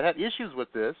people that have issues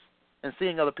with this and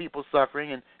seeing other people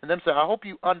suffering and them say, I hope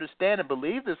you understand and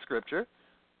believe this scripture,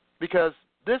 because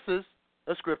this is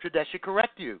a scripture that should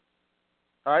correct you.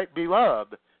 All right,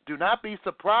 beloved, do not be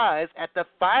surprised at the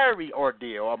fiery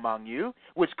ordeal among you,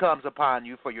 which comes upon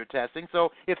you for your testing. So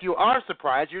if you are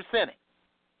surprised, you're sinning,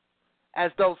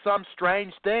 as though some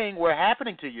strange thing were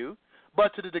happening to you,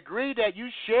 but to the degree that you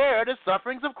share the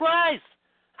sufferings of Christ.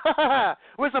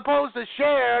 We're supposed to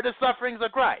share the sufferings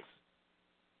of Christ.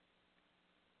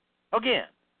 Again,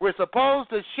 we're supposed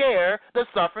to share the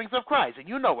sufferings of Christ. And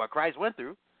you know what Christ went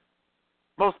through.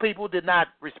 Most people did not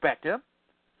respect him.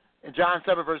 In John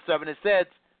 7, verse 7, it says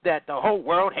that the whole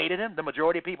world hated him. The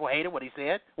majority of people hated what he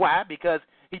said. Why? Because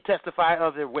he testified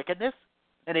of their wickedness,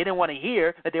 and they didn't want to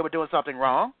hear that they were doing something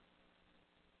wrong.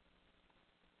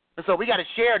 And so we got to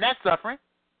share in that suffering.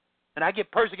 And I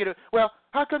get persecuted. Well,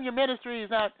 how come your ministry is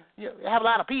not have a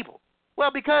lot of people?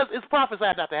 Well, because it's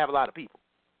prophesied not to have a lot of people.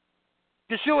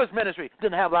 Yeshua's ministry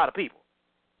didn't have a lot of people.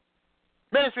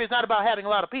 Ministry is not about having a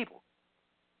lot of people.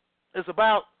 It's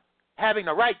about having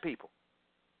the right people,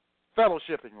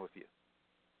 fellowshipping with you,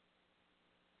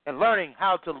 and learning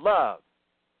how to love,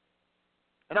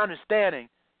 and understanding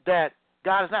that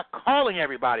God is not calling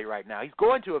everybody right now. He's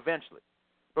going to eventually.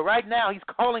 But right now, he's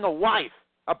calling a wife,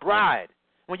 a bride.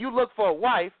 When you look for a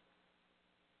wife,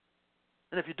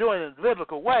 and if you're doing it in a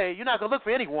biblical way, you're not going to look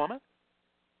for any woman.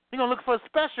 You're going to look for a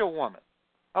special woman,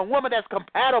 a woman that's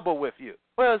compatible with you.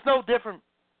 Well, it's no different.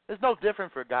 It's no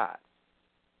different for God.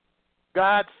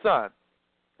 God's Son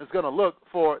is going to look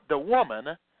for the woman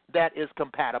that is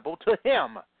compatible to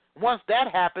him. Once that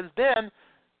happens, then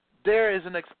there is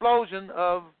an explosion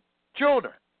of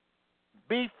children.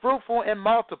 Be fruitful and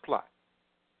multiply.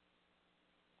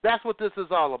 That's what this is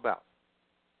all about.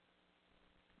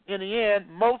 In the end,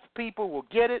 most people will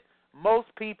get it. Most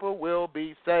people will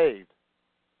be saved.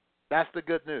 That's the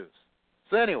good news.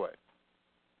 So anyway,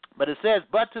 but it says,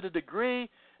 but to the degree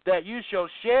that you shall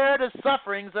share the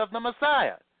sufferings of the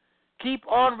Messiah, keep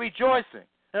on rejoicing.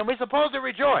 And we're supposed to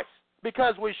rejoice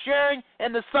because we're sharing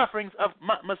in the sufferings of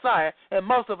Messiah, and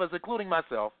most of us, including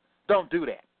myself, don't do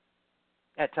that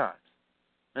at times.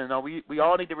 And we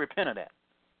all need to repent of that.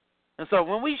 And so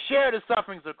when we share the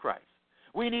sufferings of Christ,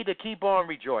 we need to keep on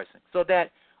rejoicing, so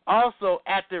that also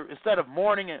instead of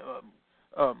mourning and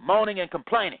moaning and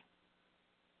complaining,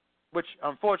 which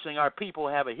unfortunately our people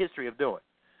have a history of doing,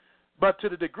 but to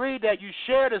the degree that you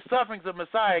share the sufferings of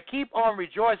Messiah, keep on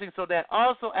rejoicing, so that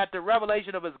also at the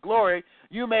revelation of his glory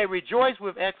you may rejoice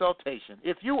with exultation.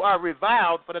 If you are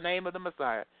reviled for the name of the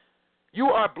Messiah, you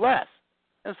are blessed.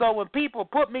 And so when people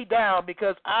put me down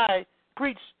because I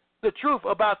preach the truth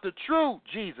about the true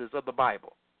Jesus of the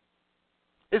Bible,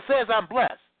 it says I'm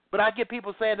blessed, but I get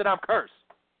people saying that I'm cursed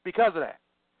because of that.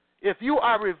 If you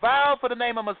are reviled for the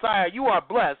name of Messiah, you are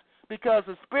blessed, because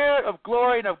the Spirit of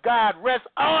glory and of God rests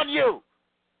on you.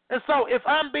 And so if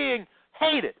I'm being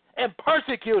hated and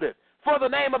persecuted for the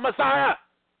name of Messiah,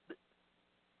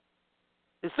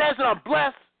 it says that I'm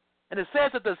blessed, and it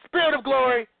says that the Spirit of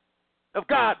glory of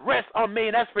God rests on me,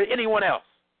 and that's for anyone else.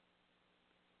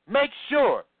 Make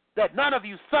sure that none of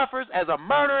you suffers as a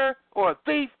murderer or a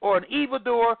thief or an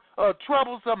evildoer or a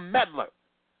troublesome meddler.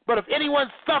 But if anyone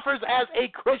suffers as a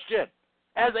Christian,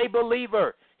 as a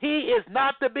believer, he is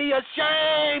not to be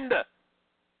ashamed.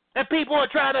 And people are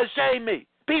trying to shame me.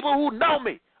 People who know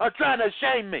me are trying to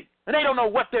shame me. And they don't know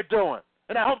what they're doing.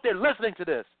 And I hope they're listening to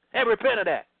this and repent of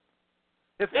that.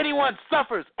 If anyone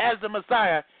suffers as the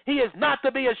Messiah, he is not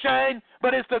to be ashamed,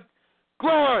 but is to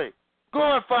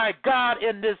glorify God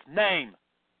in this name.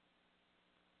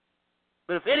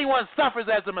 But if anyone suffers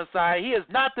as the Messiah, he is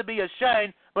not to be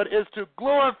ashamed, but is to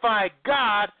glorify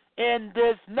God in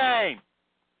this name.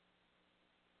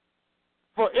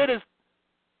 For it is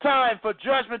time for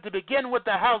judgment to begin with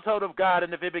the household of God,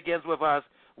 and if it begins with us,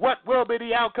 what will be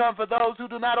the outcome for those who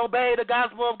do not obey the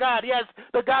gospel of God? Yes,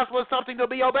 the gospel is something to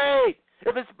be obeyed.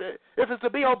 If it's to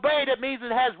be obeyed, it means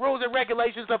it has rules and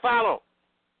regulations to follow.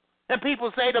 And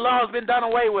people say the law has been done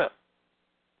away with.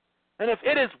 And if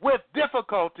it is with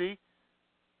difficulty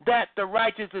that the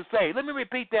righteous is saved. Let me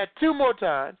repeat that 2 more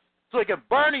times so it can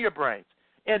burn in your brains.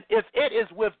 And if it is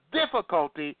with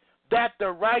difficulty that the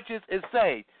righteous is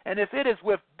saved. And if it is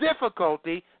with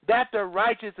difficulty that the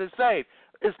righteous is saved.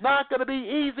 It's not going to be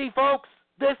easy, folks.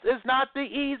 This is not the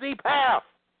easy path.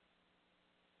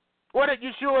 What did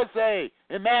Yeshua say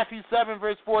in Matthew 7,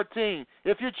 verse 14?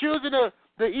 If you're choosing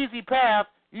the easy path,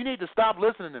 you need to stop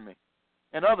listening to me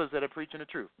and others that are preaching the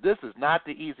truth. This is not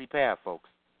the easy path, folks.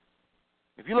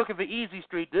 If you're looking for easy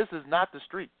street, this is not the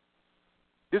street.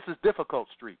 This is difficult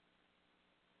street.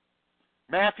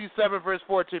 Matthew 7, verse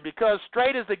 14, because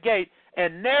straight is the gate,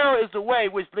 And narrow is the way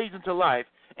which leads into life,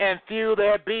 and few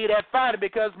there be that find it,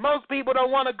 because most people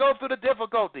don't want to go through the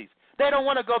difficulties. They don't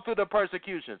want to go through the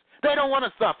persecutions. They don't want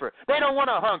to suffer. They don't want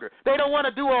to hunger. They don't want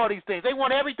to do all these things. They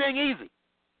want everything easy.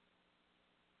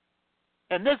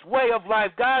 And this way of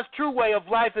life, God's true way of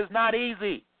life, is not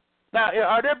easy. Now,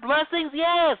 are there blessings?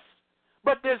 Yes.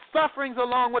 But there's sufferings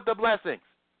along with the blessings.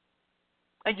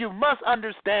 And you must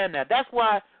understand that. That's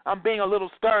why I'm being a little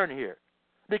stern here.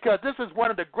 Because this is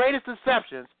one of the greatest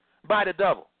deceptions by the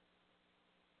devil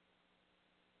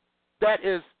that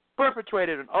is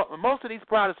perpetrated in most of these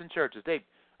Protestant churches.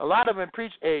 A lot of them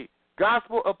preach a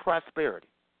gospel of prosperity.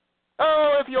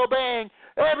 Oh, if you're obeying,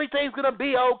 everything's going to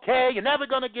be okay. You're never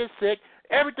going to get sick.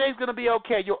 Everything's going to be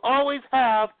okay. You'll always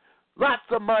have lots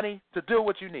of money to do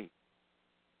what you need.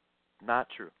 Not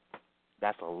true.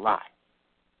 That's a lie.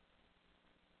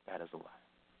 That is a lie.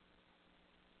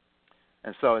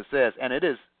 And so it says, and it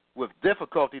is with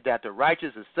difficulty that the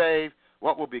righteous is saved.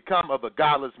 What will become of a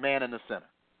godless man and a sinner?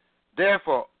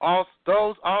 Therefore,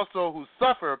 those also who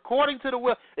suffer according to the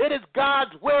will, it is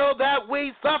God's will that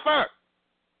we suffer.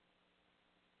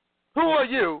 Who are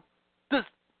you to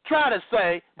try to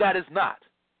say that is not?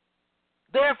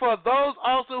 Therefore, those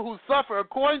also who suffer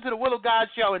according to the will of God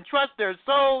shall entrust their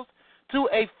souls to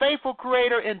a faithful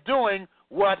Creator in doing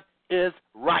what is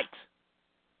right.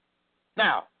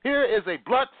 Now, here is a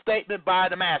blunt statement by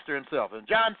the Master himself in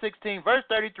John 16, verse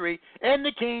 33, in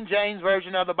the King James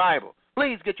Version of the Bible.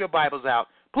 Please get your Bibles out.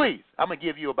 Please, I'm going to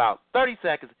give you about 30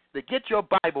 seconds to get your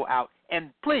Bible out, and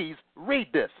please read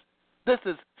this. This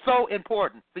is so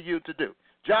important for you to do.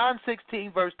 John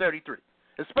 16, verse 33.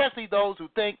 Especially those who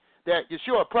think that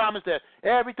Yeshua promised that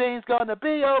everything's going to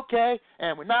be okay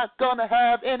and we're not going to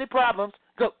have any problems.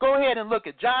 Go ahead and look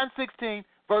at John 16,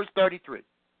 verse 33.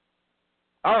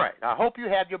 All right, I hope you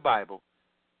have your Bible.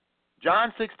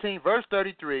 John 16, verse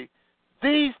 33.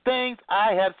 These things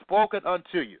I have spoken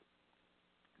unto you,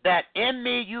 that in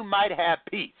me you might have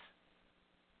peace.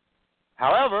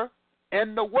 However,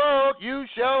 in the world you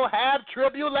shall have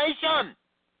tribulation.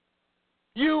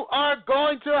 You are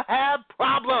going to have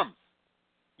problems.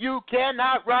 You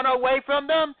cannot run away from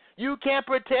them. You can't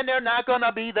pretend they're not going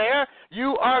to be there.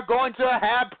 You are going to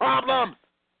have problems.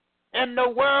 In the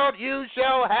world you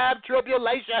shall have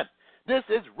tribulation. This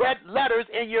is red letters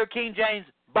in your King James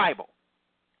Bible.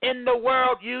 In the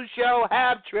world you shall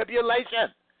have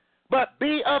tribulation. But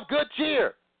be of good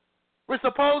cheer. We're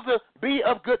supposed to be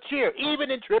of good cheer,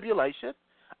 even in tribulation.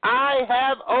 I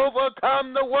have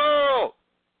overcome the world.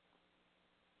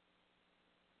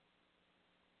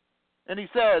 And he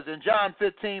says in John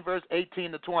 15, verse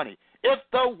 18 to 20, if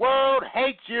the world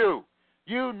hates you,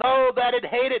 you know that it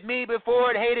hated me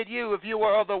before it hated you. If you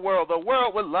were of the world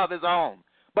would love his own.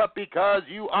 But because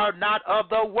you are not of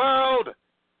the world,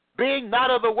 being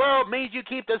not of the world means you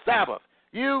keep the Sabbath.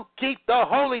 You keep the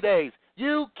holy days.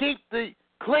 You keep the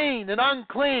clean and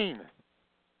unclean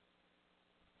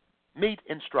meat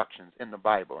instructions in the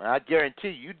Bible. And I guarantee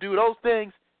you do those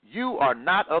things, you are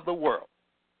not of the world.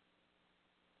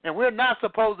 And we're not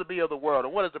supposed to be of the world.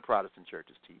 And what does the Protestant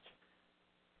churches teach?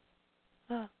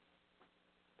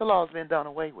 The law's been done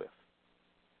away with.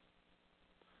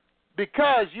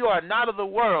 Because you are not of the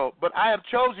world, but I have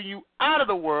chosen you out of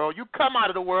the world, you come out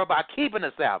of the world by keeping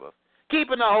the Sabbath,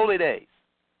 keeping the holy days,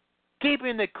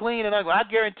 keeping it clean and unclean. I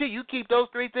guarantee you keep those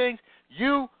three things,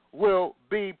 you will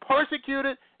be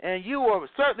persecuted and you will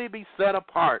certainly be set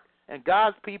apart. And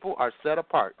God's people are set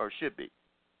apart, or should be.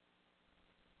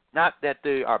 Not that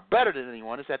they are better than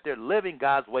anyone, it's that they're living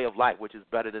God's way of life, which is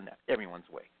better than everyone's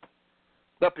way.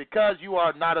 But because you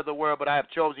are not of the world, but I have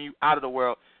chosen you out of the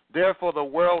world, therefore the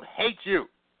world hates you.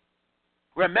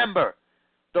 Remember,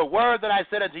 the word that I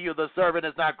said unto you, the servant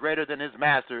is not greater than his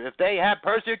master. If they have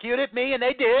persecuted me, and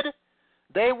they did,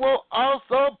 they will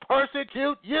also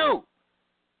persecute you.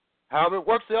 However, it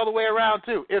works the other way around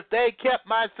too. If they kept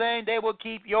my saying, they will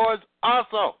keep yours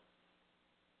also.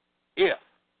 If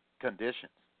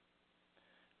conditions.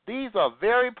 These are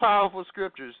very powerful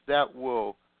scriptures that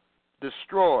will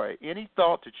destroy any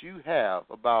thought that you have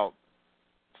about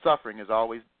suffering is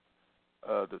always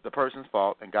the person's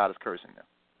fault and God is cursing them.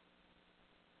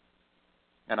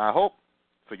 And I hope,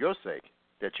 for your sake,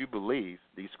 that you believe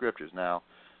these scriptures. Now,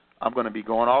 I'm going to be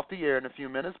going off the air in a few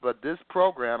minutes, but this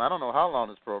program, I don't know how long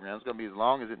this program is going to be, as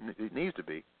long as it needs to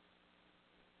be.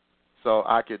 So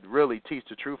I could really teach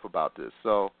the truth about this.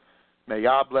 So may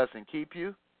Yah bless and keep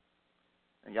you.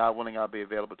 And Yah willing, I'll be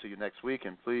available to you next week.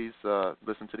 And please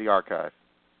listen to the archive.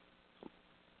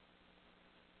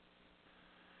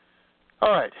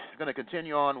 All right, I'm going to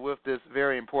continue on with this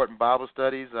very important Bible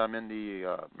studies. I'm in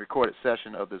the recorded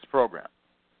session of this program.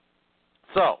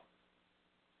 So,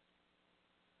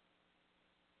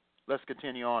 let's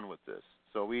continue on with this.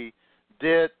 So we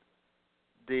did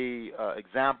the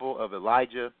example of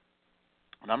Elijah,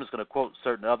 and I'm just going to quote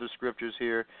certain other scriptures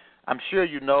here. I'm sure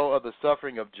you know of the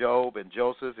suffering of Job and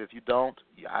Joseph. If you don't,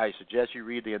 I suggest you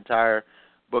read the entire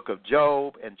book of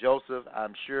Job and Joseph.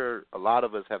 I'm sure a lot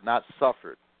of us have not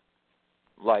suffered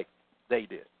like they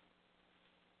did.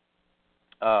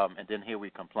 And then here we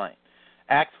complain.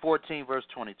 Acts 14, verse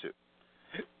 22.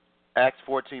 Acts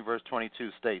 14, verse 22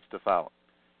 states the following.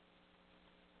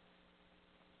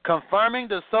 Confirming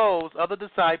the souls of the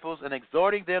disciples and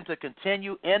exhorting them to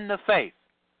continue in the faith,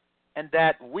 and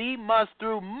that we must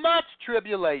through much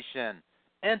tribulation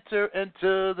enter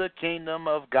into the kingdom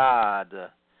of God.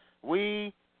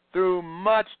 We, through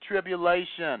much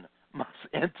tribulation, must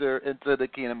enter into the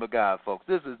kingdom of God, folks.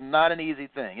 This is not an easy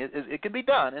thing. It can be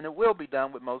done, and it will be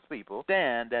done with most people.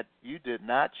 Understand that you did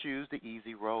not choose the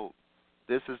easy road.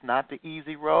 This is not the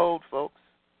easy road, folks.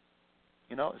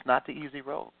 You know, it's not the easy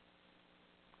road.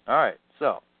 All right,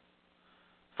 so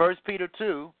 1 Peter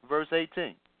 2, verse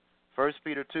 18. 1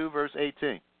 Peter 2, verse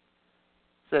 18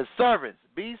 says, servants,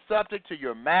 be subject to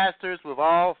your masters with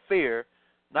all fear,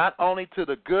 not only to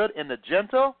the good and the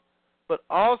gentle, but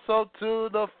also to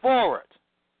the forward.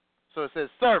 So it says,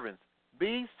 servants,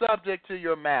 be subject to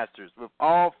your masters with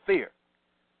all fear,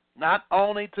 not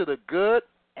only to the good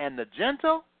and the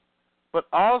gentle, but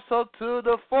also to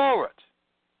the forward.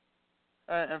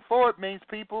 And forward means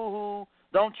people who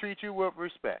don't treat you with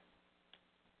respect.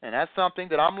 And that's something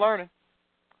that I'm learning.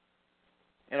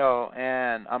 You know,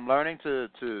 and I'm learning to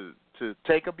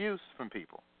take abuse from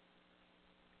people.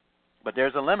 But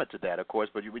there's a limit to that, of course,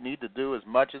 but we need to do as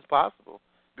much as possible.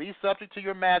 Be subject to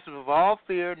your masters with all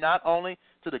fear, not only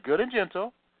to the good and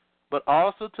gentle, but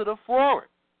also to the forward,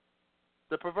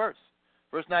 the perverse.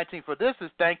 Verse 19, for this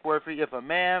is thankworthy if a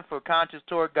man for conscience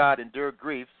toward God endure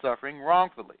grief, suffering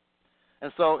wrongfully.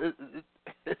 And so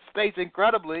it states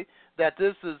incredibly that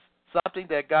this is something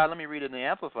that God, let me read it in the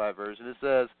Amplified version. It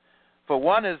says, for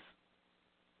one is,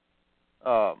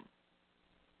 let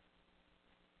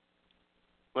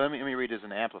me read this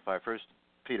in the Amplified. 1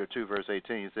 Peter 2, verse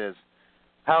 18, it says,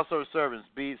 household servants,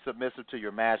 be submissive to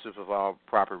your masters with all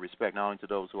proper respect, not only to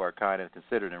those who are kind and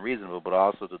considerate and reasonable, but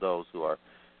also to those who are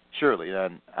surely.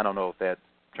 And I don't know if that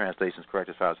translation is correct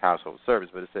as far as household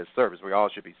servants, but it says servants. We all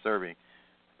should be serving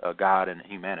God and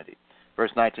humanity.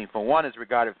 Verse 19, for one is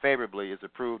regarded favorably, is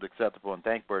approved, acceptable, and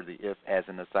thankworthy if, as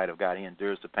in the sight of God, he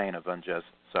endures the pain of unjust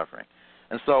suffering.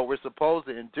 And so we're supposed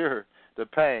to endure the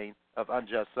pain of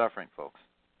unjust suffering, folks.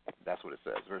 That's what it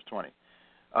says, verse 20.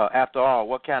 After all,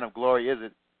 what kind of glory is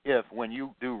it if, when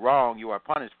you do wrong, you are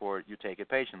punished for it, you take it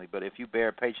patiently? But if you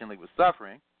bear patiently with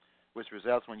suffering, which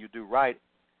results when you do right,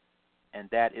 and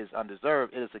that is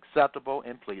undeserved, it is acceptable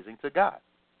and pleasing to God.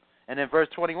 And in verse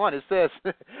 21, it says,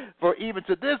 for even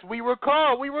to this we were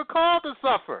called. We were called to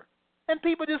suffer. And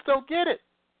people just don't get it.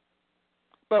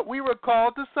 But we were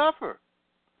called to suffer.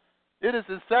 It is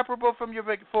inseparable from your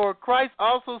victory. For Christ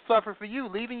also suffered for you,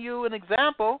 leaving you an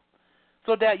example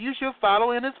so that you should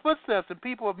follow in his footsteps. And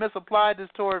people have misapplied this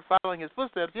toward following his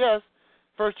footsteps. Yes,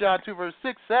 1 John 2, verse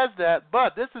 6 says that.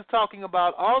 But this is talking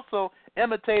about also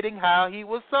imitating how he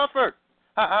was suffered,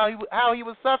 how he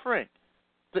was suffering.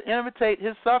 To imitate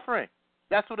his suffering.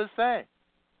 That's what it's saying.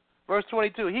 Verse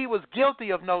 22, he was guilty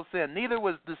of no sin, neither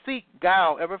was deceit,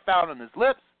 guile ever found on his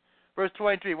lips. Verse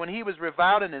 23, when he was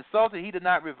reviled and insulted, he did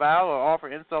not revile or offer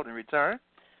insult in return.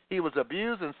 He was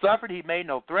abused and suffered, he made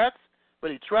no threats,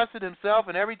 but he trusted himself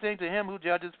and everything to him who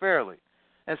judges fairly.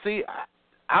 And see,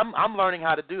 I'm learning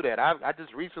how to do that. I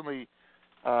just recently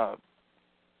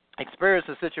experienced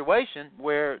a situation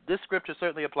where this scripture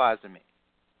certainly applies to me.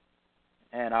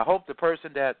 And I hope the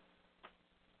person that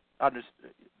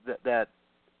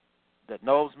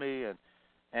knows me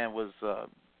and was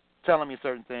telling me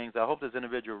certain things, I hope this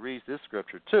individual reads this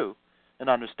scripture too and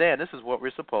understand this is what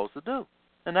we're supposed to do.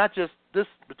 And not just this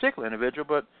particular individual,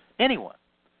 but anyone.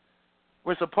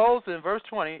 We're supposed to, in verse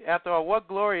 20, after all, what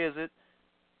glory is it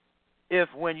if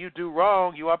when you do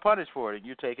wrong you are punished for it and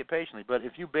you take it patiently? But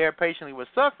if you bear patiently with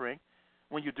suffering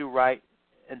when you do right,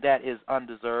 and that is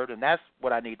undeserved, and that's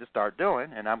what I need to start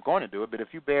doing, and I'm going to do it. But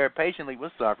if you bear patiently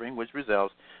with suffering, which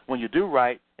results when you do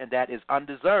right, and that is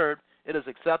undeserved, it is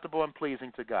acceptable and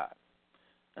pleasing to God.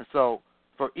 And so,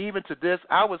 for even to this,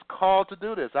 I was called to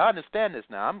do this. I understand this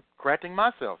now. I'm correcting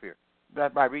myself here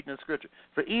by reading the scripture.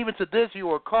 For even to this you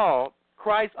are called.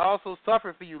 Christ also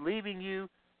suffered for you, leaving you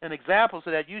an example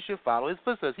so that you should follow his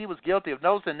footsteps. He was guilty of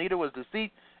no sin, neither was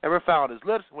deceit ever found on his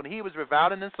lips. When he was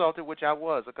reviled and insulted, which I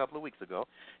was a couple of weeks ago,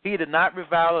 he did not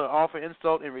revile or offer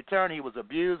insult in return. He was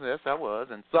abused, yes, I was,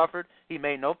 and suffered. He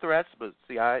made no threats, but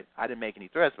see, I didn't make any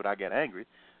threats, but I got angry.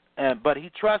 But he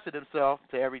trusted himself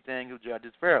to everything who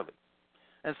judges fairly.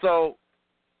 And so,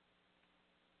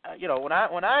 when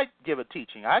I give a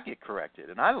teaching, I get corrected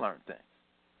and I learn things.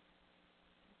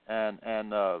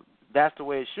 And that's the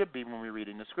way it should be when we're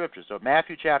reading the Scriptures. So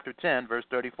Matthew chapter 10, verse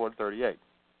 34 to 38.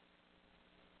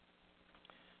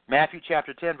 Matthew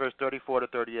chapter 10, verse 34 to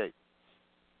 38. It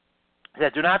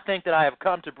says, "Do not think that I have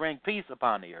come to bring peace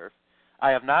upon the earth.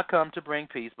 I have not come to bring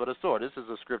peace, but a sword." This is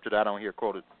a scripture that I don't hear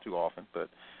quoted too often, but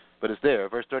it's there.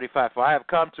 Verse 35, "For I have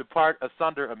come to part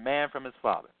asunder a man from his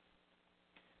father,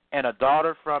 and a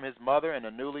daughter from his mother, and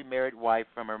a newly married wife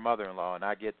from her mother-in-law." And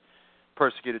I get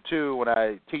persecuted too when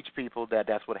I teach people that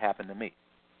that's what happened to me.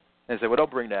 And they say, "Well,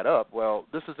 don't bring that up." Well,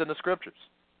 this is in the Scriptures.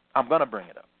 I'm going to bring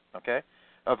it up, okay?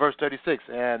 Verse 36,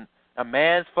 "And a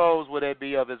man's foes will they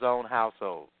be of his own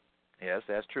household." Yes,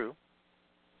 that's true.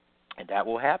 And that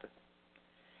will happen.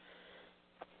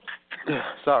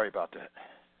 Sorry about that.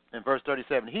 In verse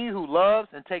 37, "He who loves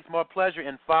and takes more pleasure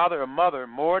in father or mother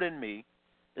more than me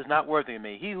is not worthy of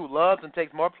me. He who loves and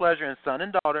takes more pleasure in son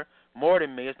and daughter more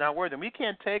than me is not worthy of me." We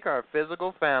can't take our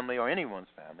physical family or anyone's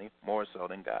family more so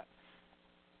than God.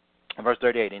 In verse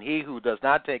 38, "And he who does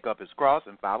not take up his cross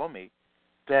and follow me,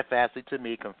 steadfastly to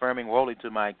me, confirming wholly to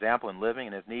my example in living,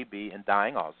 and if need be in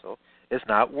dying also, is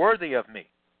not worthy of me."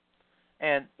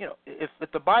 And,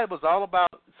 if the Bible is all about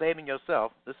saving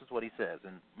yourself, this is what he says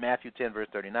in Matthew 10, verse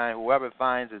 39, "Whoever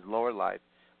finds his lower life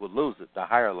will lose it, the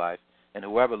higher life, and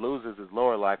whoever loses his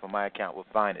lower life on my account will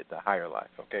find it, the higher life."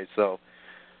 Okay, so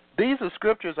these are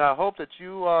scriptures I hope that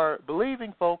you are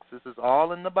believing, folks. This is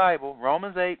all in the Bible.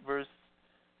 Romans 8, verse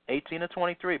 18 to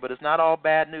 23, but it's not all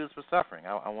bad news for suffering.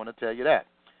 I want to tell you that.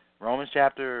 Romans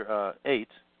chapter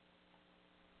 8,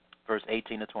 verse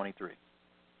 18 to 23.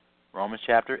 Romans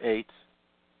chapter 8,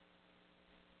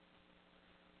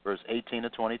 verse 18 to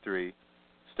 23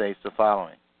 states the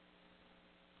following.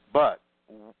 "But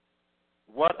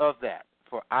what of that?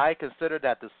 For I consider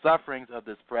that the sufferings of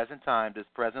this present time, this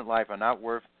present life, are not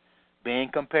worth being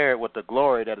compared with the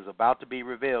glory that is about to be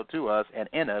revealed to us and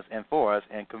in us and for us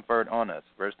and conferred on us."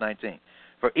 Verse 19.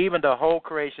 "For even the whole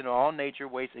creation of all nature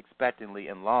waits expectantly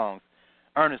and longs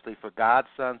earnestly for God's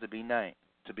sons to be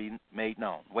made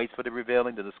known. Waits for the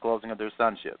revealing, the disclosing of their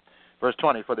sonship." Verse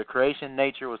 20. "For the creation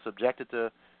nature was subjected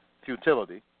to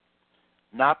futility,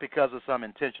 not because of some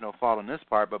intentional fault on this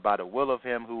part, but by the will of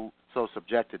him who so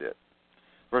subjected it."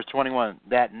 Verse 21,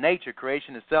 "That nature,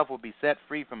 creation itself, will be set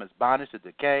free from its bondage to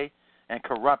decay and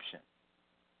corruption,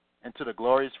 and to the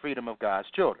glorious freedom of God's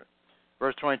children."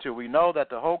 Verse 22, "We know that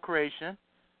the whole creation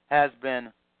has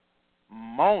been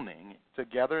moaning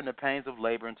together in the pains of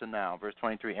labor until now." Verse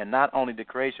 23, "And not only the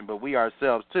creation, but we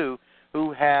ourselves too,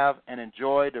 who have and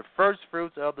enjoy the first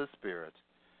fruits of the Spirit,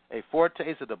 a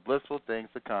foretaste of the blissful things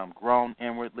to come, groan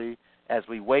inwardly as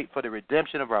we wait for the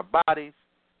redemption of our bodies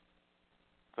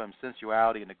from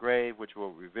sensuality in the grave, which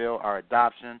will reveal our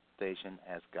adoption station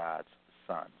as God's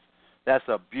sons." That's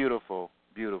a beautiful,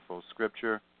 beautiful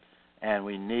scripture, and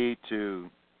we need to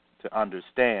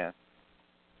understand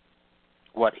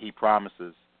what he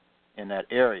promises in that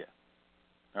area.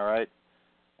 All right?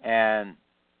 And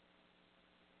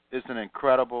it's an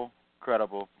incredible,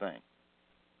 incredible thing.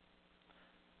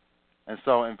 And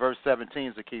so in verse 17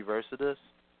 is the key verse of this.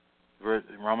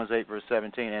 Romans 8, verse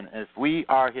 17. "And if we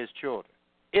are his children,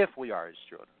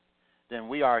 then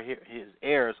we are his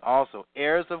heirs also,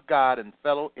 heirs of God and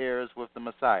fellow heirs with the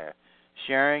Messiah,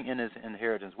 sharing in his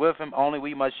inheritance with him. Only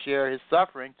we must share his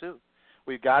suffering too."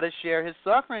 We've got to share his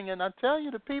suffering. And I tell you,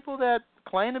 the people that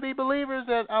claim to be believers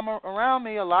that I'm around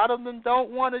me, a lot of them don't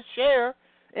want to share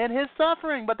in his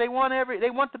suffering, but they want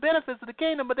the benefits of the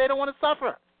kingdom, but they don't want to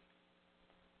suffer.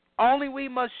 Only we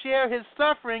must share his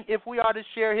suffering if we are to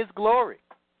share his glory.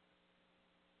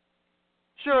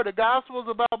 Sure, the gospel is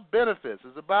about benefits.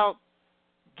 It's about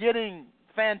getting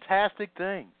fantastic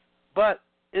things. But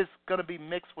it's going to be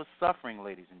mixed with suffering,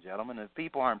 ladies and gentlemen. If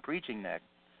people aren't preaching that,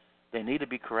 they need to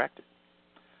be corrected.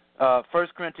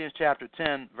 1 Corinthians chapter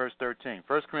 10, verse 13.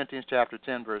 1 Corinthians chapter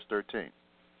 10, verse 13.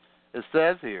 It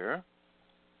says here,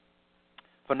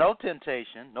 "For no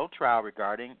temptation, no trial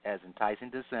regarding as enticing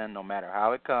to sin, no matter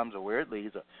how it comes or where it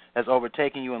leads, has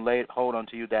overtaken you and laid hold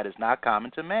unto you that is not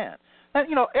common to man." And,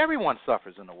 everyone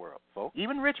suffers in the world, folks,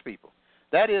 even rich people.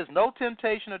 "That is, no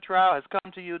temptation or trial has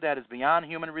come to you that is beyond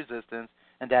human resistance,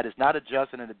 and that is not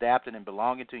adjusted and adapted and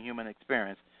belonging to human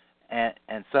experience,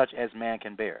 and such as man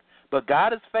can bear. But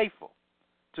God is faithful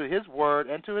to his word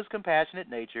and to his compassionate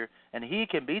nature, and he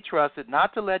can be trusted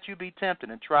not to let you be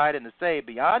tempted and tried and to save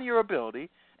beyond your ability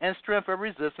and strength of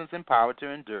resistance and power to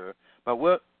endure. But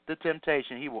with the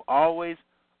temptation, he will always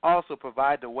also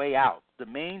provide the way out, the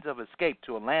means of escape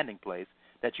to a landing place,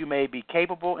 that you may be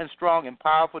capable and strong and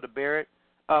powerful to bear it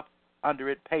up under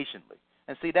it patiently.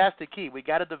 And see, that's the key. We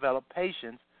got to develop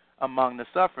patience among the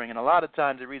suffering. And a lot of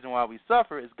times the reason why we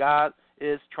suffer is God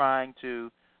is trying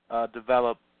to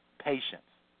develop patience.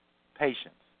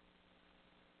 Patience.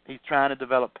 He's trying to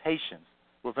develop patience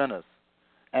within us.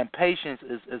 And patience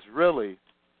is really,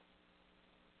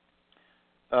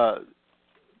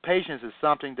 patience is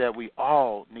something that we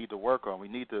all need to work on. We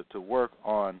need to work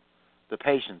on the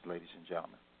patience, ladies and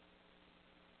gentlemen.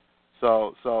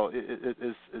 So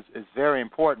it's very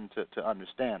important to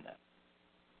understand that.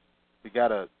 We got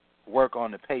to work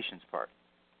on the patience part.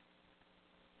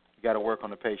 You got to work on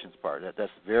the patience part.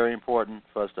 That's very important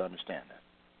for us to understand that.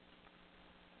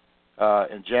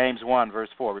 In James 1, verse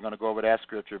 4, we're going to go over that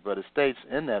scripture, but it states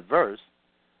in that verse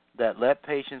that let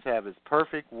patience have its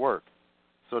perfect work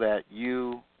so that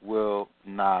you will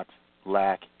not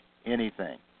lack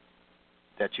anything,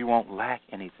 that you won't lack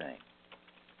anything.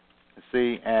 You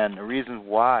see, and the reason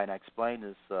why, and I explained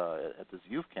this at this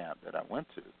youth camp that I went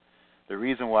to, the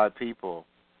reason why people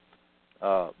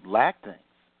lack things,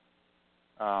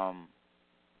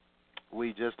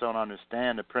 we just don't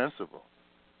understand the principle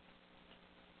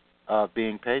of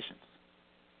being patient.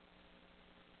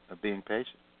 Of being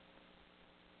patient.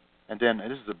 And then,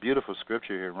 this is a beautiful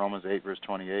scripture here in Romans 8, verse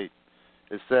 28.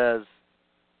 It says,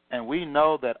 and we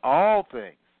know that all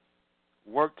things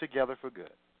work together for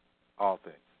good. All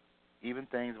things. Even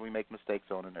things we make mistakes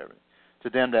on and everything. To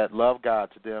them that love God,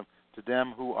 to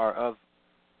them who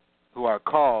are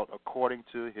called according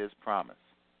to his promise.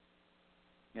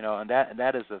 You know, and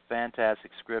that is a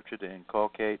fantastic scripture to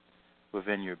inculcate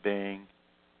within your being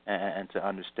and to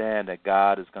understand that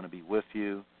God is going to be with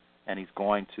you and he's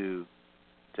going to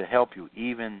help you.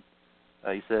 Even,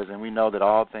 he says, and we know that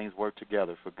all things work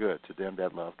together for good to them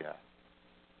that love God.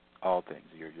 All things,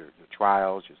 your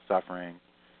trials, your suffering,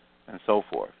 and so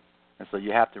forth. And so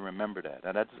you have to remember that.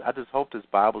 And I just hope this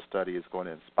Bible study is going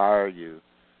to inspire you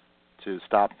to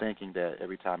stop thinking that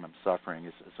every time I'm suffering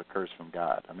it's a curse from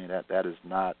God. I mean, that is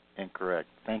not incorrect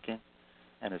thinking,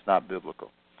 and it's not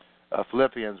biblical.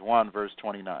 Philippians 1, verse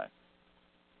 29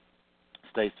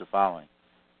 states the following.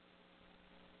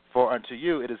 For unto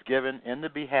you it is given in the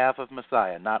behalf of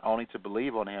Messiah not only to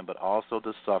believe on him, but also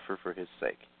to suffer for his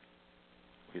sake.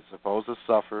 We're supposed to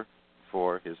suffer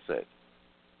for his sake.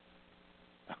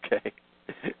 Okay?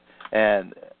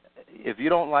 And if you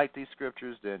don't like these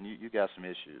scriptures, then you got some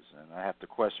issues. And I have to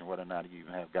question whether or not you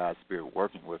even have God's Spirit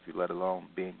working with you, let alone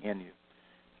being in you,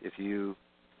 if you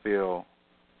feel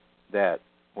that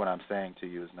what I'm saying to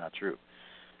you is not true.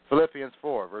 Philippians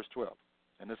 4, verse 12.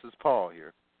 And this is Paul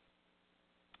here.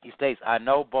 He states, I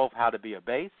know both how to be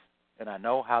abased and I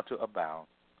know how to abound.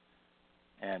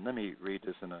 And let me read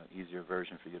this in an easier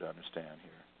version for you to understand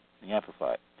here. The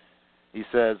Amplified. He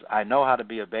says, I know how to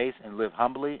be abased and live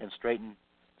humbly in straitened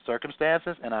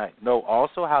circumstances, and I know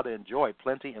also how to enjoy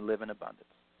plenty and live in abundance.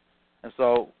 And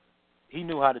so he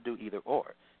knew how to do either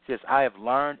or. He says, I have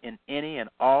learned in any and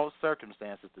all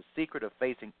circumstances the secret of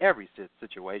facing every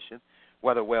situation,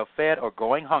 whether well-fed or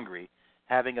going hungry,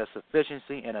 having a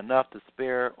sufficiency and enough to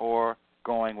spare or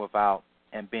going without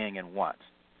and being in want.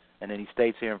 And then he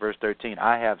states here in verse 13,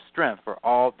 I have strength for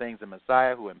all things in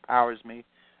Messiah who empowers me.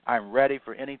 I am ready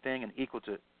for anything and equal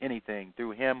to anything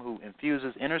through him who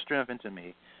infuses inner strength into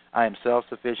me. I am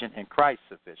self-sufficient in Christ's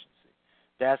sufficiency.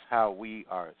 That's how we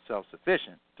are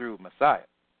self-sufficient, through Messiah.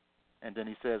 And then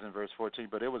he says in verse 14,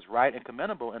 but it was right and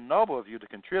commendable and noble of you to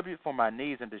contribute for my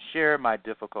needs and to share my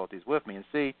difficulties with me. And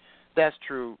see, that's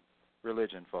true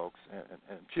religion, folks,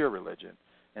 and pure religion.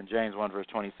 In James 1, verse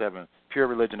 27, pure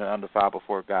religion and undefiled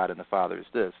before God and the Father is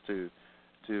this, to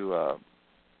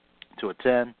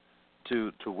attend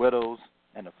to widows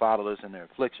and the fatherless in their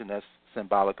affliction. That's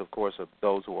symbolic, of course, of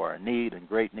those who are in need and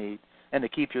great need, and to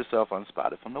keep yourself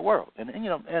unspotted from the world. And you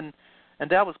know, and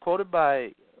that was quoted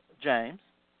by James,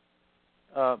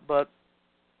 but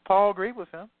Paul agreed with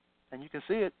him, and you can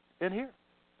see it in here.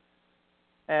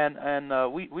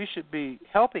 And we should be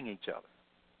helping each other.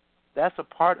 That's a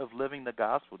part of living the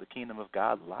gospel, the kingdom of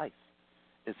God life,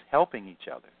 is helping each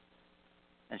other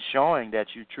and showing that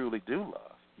you truly do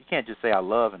love. You can't just say I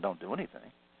love and don't do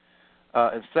anything.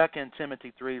 In 2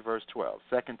 Timothy 3, verse 12,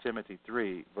 2 Timothy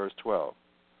 3, verse 12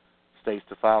 states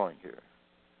the following here.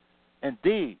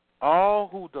 Indeed, all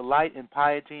who delight in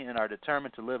piety and are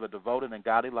determined to live a devoted and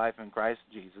godly life in Christ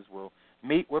Jesus will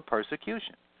meet with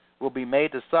persecution, will be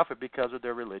made to suffer because of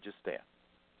their religious stand.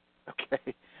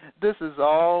 Okay? This is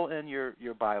all in your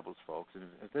Bibles, folks. And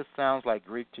if this sounds like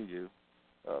Greek to you,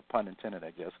 pun intended, I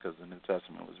guess, because the New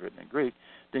Testament was written in Greek,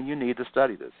 then you need to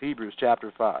study this. Hebrews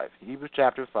chapter 5,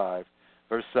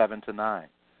 verse 7 to 9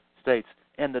 states,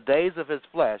 in the days of his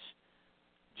flesh,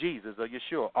 Jesus, or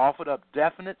Yeshua, offered up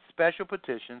definite special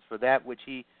petitions for that which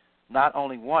he not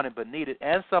only wanted but needed,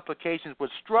 and supplications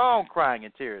with strong crying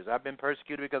and tears. I've been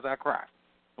persecuted because I cry.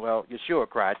 Well, Yeshua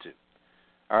cried too.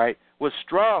 All right? Was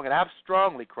strong, and I've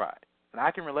strongly cried. And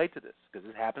I can relate to this because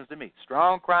it happens to me.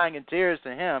 Strong crying and tears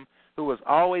to him who was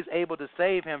always able to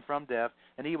save him from death,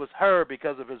 and he was heard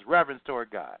because of his reverence toward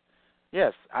God.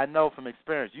 Yes, I know from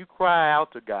experience. You cry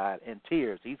out to God in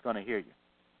tears, he's going to hear you.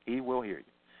 He will hear you.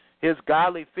 His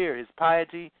godly fear, his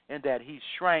piety, in that he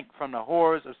shrank from the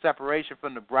horrors of separation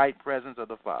from the bright presence of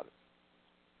the Father.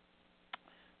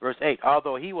 Verse 8,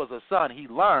 although he was a son, he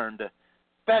learned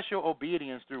special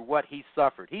obedience through what he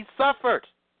suffered. He suffered.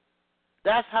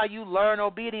 That's how you learn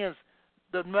obedience.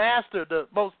 The master, the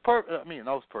most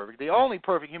perfect, the only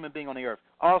perfect human being on the earth,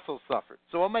 also suffered.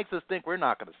 So what makes us think we're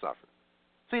not going to suffer?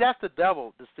 See, that's the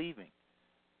devil deceiving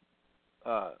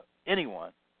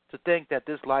anyone to think that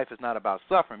this life is not about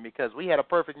suffering, because we had a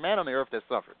perfect man on the earth that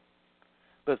suffered.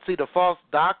 But see, the false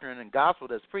doctrine and gospel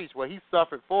that's preached, well, he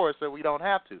suffered for us so we don't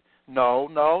have to. No,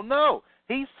 no, no.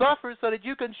 He suffered so that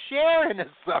you can share in his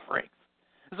sufferings,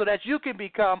 so that you can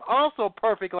become also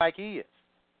perfect like he is.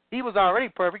 He was already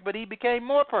perfect, but he became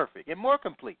more perfect and more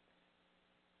complete.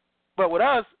 But with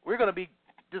us, we're going to be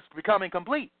just becoming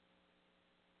complete,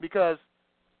 because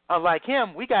unlike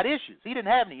him, we got issues. He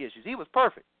didn't have any issues. He was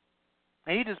perfect,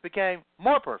 and he just became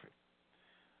more perfect.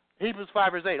 Hebrews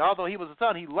 5, verse 8, although he was a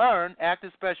son, he learned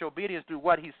active special obedience through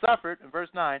what he suffered, in verse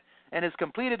 9, and his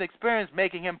completed experience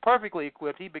making him perfectly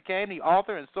equipped, he became the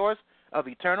author and source of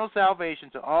eternal salvation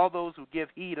to all those who give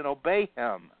heed and obey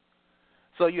him.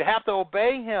 So you have to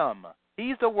obey him.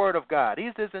 He's the Word of God.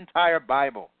 He's this entire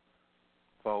Bible,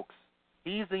 folks.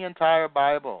 He's the entire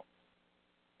Bible.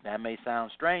 That may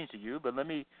sound strange to you, but let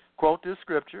me quote this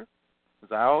scripture,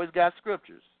 because I always got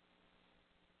scriptures.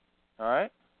 All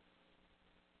right?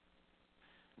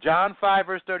 John 5,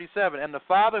 verse 37, and the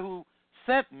Father who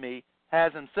sent me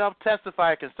has himself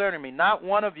testified concerning me. Not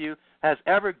one of you has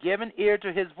ever given ear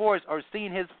to his voice or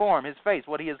seen his form, his face,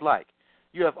 what he is like.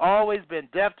 You have always been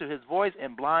deaf to his voice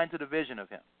and blind to the vision of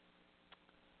him.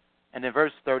 And then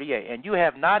verse 38, and you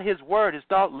have not his word, his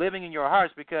thought living in your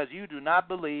hearts, because you do not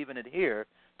believe and adhere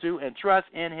to and trust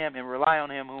in him and rely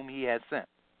on him whom he has sent.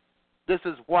 This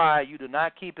is why you do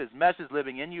not keep his message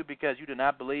living in you, because you do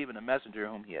not believe in the messenger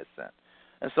whom he has sent.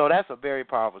 And so that's a very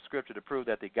powerful scripture to prove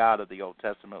that the God of the Old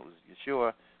Testament was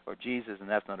Yeshua or Jesus, and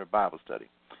that's another Bible study.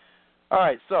 All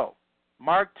right, so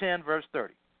Mark 10, verse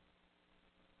 30.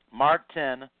 Mark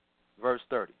 10, verse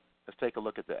 30. Let's take a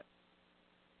look at that.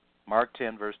 Mark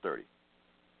 10, verse 30.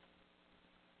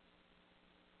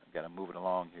 I've got to move it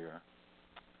along here.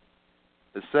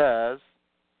 It says,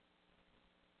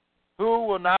 who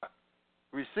will not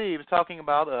receive, talking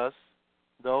about us,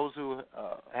 those who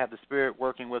have the Spirit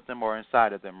working with them or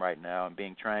inside of them right now and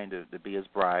being trained to be his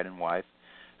bride and wife,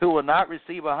 who will not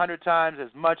receive 100 times as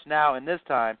much now in this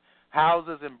time,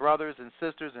 houses and brothers and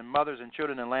sisters and mothers and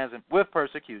children and lands with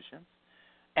persecution,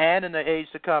 and in the age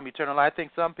to come eternal life. I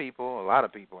think some people, a lot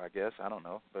of people I guess, I don't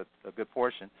know, but a good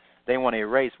portion, they want to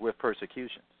erase with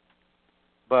persecutions.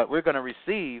 But we're going to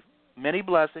receive many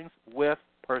blessings with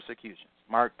persecutions.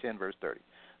 Mark 10, verse 30.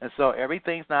 And so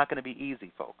everything's not going to be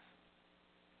easy, folks.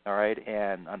 All right,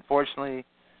 and unfortunately,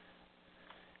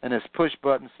 in this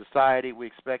push-button society, we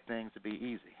expect things to be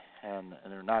easy, and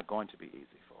they're not going to be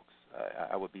easy, folks.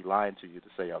 I would be lying to you to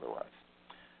say otherwise.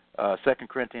 2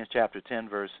 Corinthians chapter 10,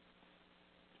 verse,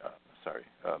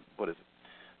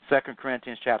 2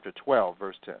 Corinthians chapter 12,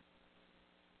 verse 10.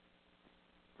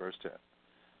 Verse 10.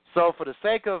 So for the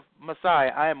sake of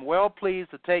Messiah, I am well pleased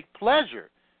to take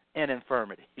pleasure in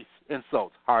infirmities,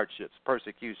 insults, hardships,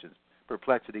 persecutions,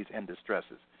 perplexities, and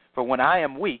distresses. For when I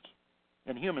am weak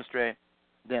in human strength,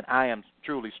 then I am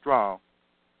truly strong,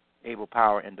 able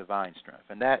power, and divine strength.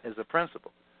 And that is a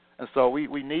principle. And so we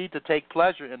need to take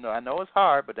pleasure in, I know it's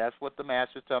hard, but that's what the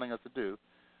Master is telling us to do,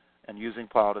 and using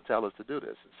Paul to tell us to do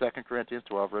this. 2 Corinthians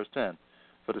 12, verse 10.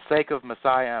 For the sake of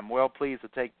Messiah, I am well pleased to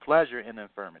take pleasure in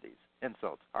infirmities,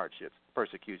 insults, hardships,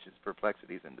 persecutions,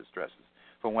 perplexities, and distresses.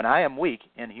 For when I am weak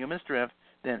in human strength,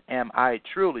 then am I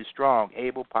truly strong,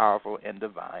 able, powerful, and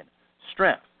divine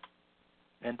strength.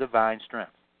 And divine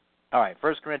strength. All right,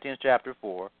 1 Corinthians chapter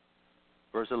 4,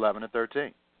 verse 11 and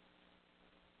 13.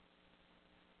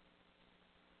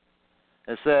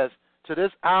 It says, to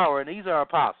this hour, and these are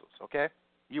apostles, okay?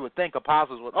 You would think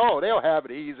apostles would, they'll have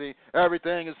it easy.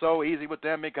 Everything is so easy with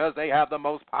them because they have the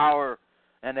most power,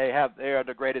 and they are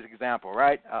the greatest example,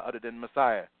 right? Other than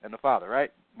Messiah and the Father,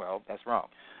 right? Well, that's wrong.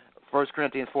 1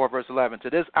 Corinthians 4, verse 11, to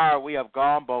this hour we have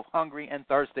gone both hungry and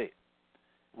thirsty.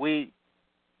 We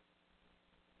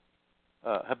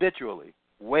habitually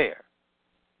wear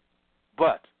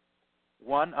but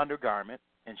one undergarment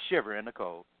and shiver in the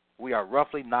cold. We are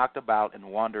roughly knocked about and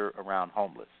wander around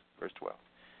homeless. Verse 12.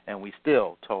 And we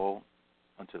still toil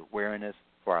unto weariness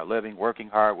for our living, working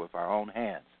hard with our own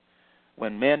hands.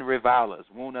 When men revile us,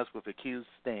 wound us with accused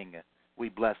sting, we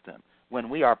bless them. When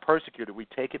we are persecuted, we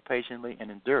take it patiently and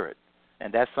endure it.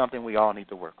 And that's something we all need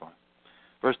to work on.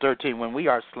 Verse 13, when we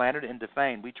are slandered and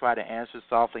defamed, we try to answer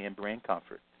softly and bring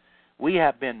comfort. We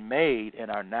have been made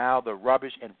and are now the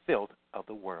rubbish and filth of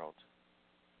the world.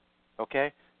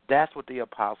 Okay? That's what the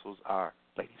apostles are,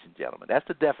 ladies and gentlemen. That's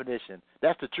the definition.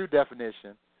 That's the true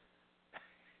definition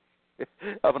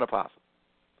of an apostle.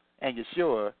 And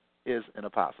Yeshua is an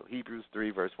apostle. Hebrews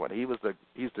 3, verse 1.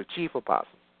 He's the chief apostle.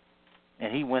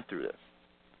 And he went through this.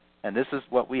 And this is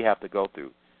what we have to go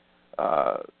through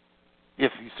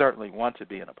if you certainly want to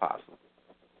be an apostle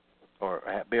or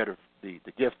bear the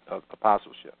gift of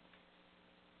apostleship.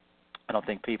 I don't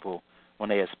think people, when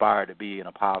they aspire to be an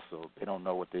apostle, they don't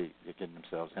know what they're getting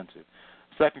themselves into.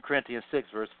 2 Corinthians 6,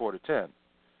 verse 4 to 10.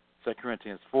 2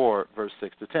 Corinthians 4, verse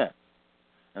 6 to 10.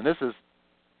 And this is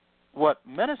what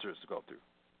ministers go through.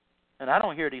 And I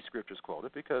don't hear these scriptures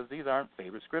quoted because these aren't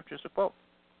favorite scriptures to quote.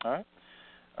 All right?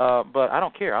 But I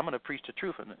don't care. I'm going to preach the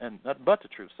truth and nothing but the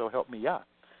truth, so help me Yah,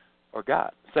 or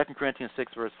God. 2 Corinthians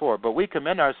 6, verse 4. But we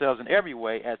commend ourselves in every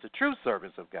way as the true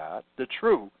servants of God,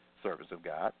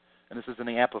 and this is in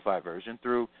the Amplified Version,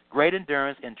 through great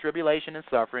endurance in tribulation and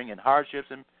suffering and hardships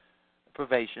and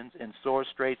privations and sore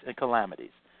straits and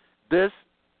calamities. This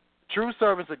true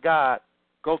servants of God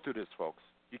go through this, folks.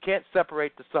 You can't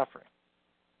separate the suffering.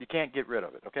 You can't get rid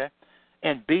of it, okay?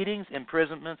 And beatings,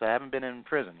 imprisonments. I haven't been in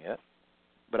prison yet,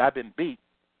 but I've been beat,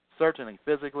 certainly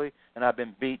physically, and I've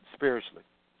been beat spiritually.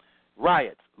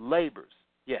 Riots, labors.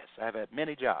 Yes, I've had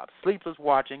many jobs. Sleepless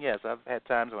watching. Yes, I've had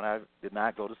times when I did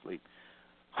not go to sleep.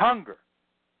 Hunger,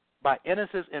 by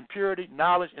innocence and purity,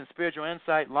 knowledge and spiritual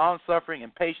insight, long-suffering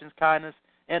and patience, kindness,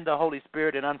 and the Holy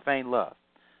Spirit and unfeigned love.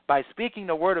 By speaking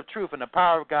the word of truth and the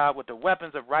power of God with the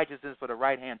weapons of righteousness for the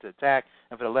right hand to attack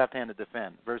and for the left hand to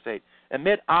defend. Verse 8,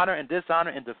 amid honor and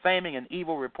dishonor, in defaming and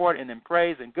evil report, and in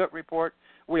praise and good report,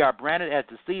 we are branded as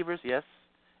deceivers, yes,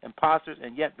 impostors,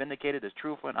 and yet vindicated as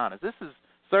truthful and honest. This is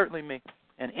certainly me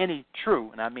and any true,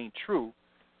 and I mean true,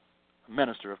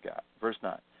 minister of God. Verse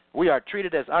 9. We are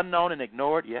treated as unknown and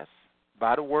ignored, yes,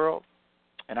 by the world,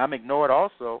 and I'm ignored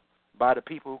also by the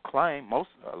people who claim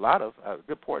a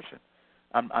good portion.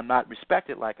 I'm not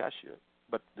respected like I should,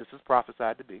 but this is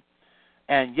prophesied to be.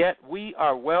 And yet we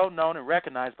are well known and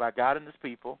recognized by God and his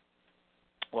people,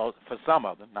 well, for some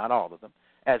of them, not all of them,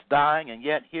 as dying, and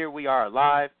yet here we are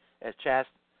alive, as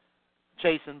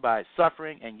chastened by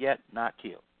suffering, and yet not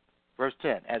killed. Verse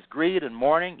 10, as greed and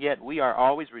mourning, yet we are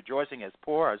always rejoicing, as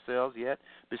poor ourselves, yet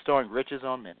bestowing riches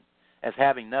on many, as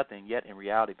having nothing, yet in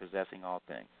reality possessing all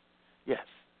things. Yes,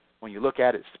 when you look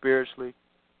at it spiritually,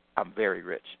 I'm very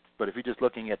rich. But if you're just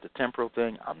looking at the temporal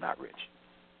thing, I'm not rich.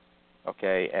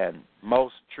 Okay, and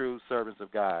most true servants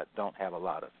of God don't have a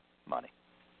lot of money.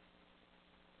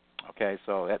 Okay,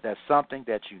 so that's something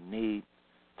that you need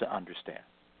to understand.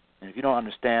 And if you don't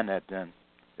understand that, then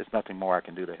there's nothing more I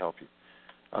can do to help you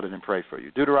other than pray for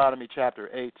you. Deuteronomy chapter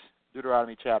 8,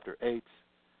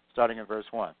 starting in verse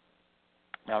 1.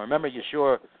 Now remember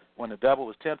Yeshua, when the devil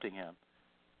was tempting him,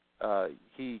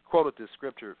 he quoted this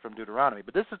scripture from Deuteronomy.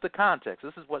 But this is the context.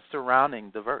 This is what's surrounding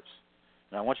the verse.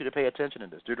 And I want you to pay attention to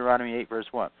this. Deuteronomy 8, verse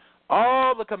 1.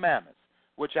 All the commandments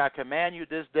which I command you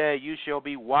this day you shall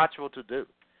be watchful to do,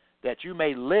 that you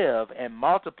may live and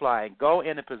multiply and go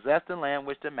in and possess the land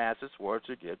which the master swore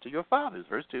to give to your fathers.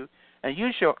 Verse 2. And you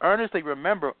shall earnestly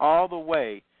remember all the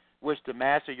way which the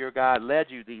master your God led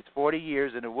you these 40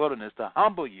 years in the wilderness to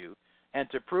humble you and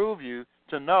to prove you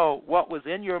to know what was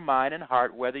in your mind and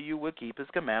heart, whether you would keep his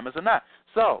commandments or not.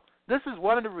 So this is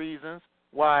one of the reasons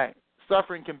why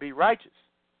suffering can be righteous.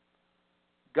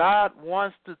 God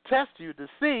wants to test you to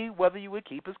see whether you would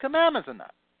keep his commandments or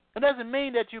not. It doesn't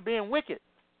mean that you're being wicked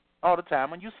all the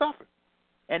time when you suffer.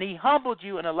 And he humbled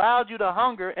you and allowed you to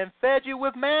hunger and fed you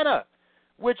with manna,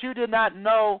 which you did not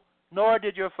know, nor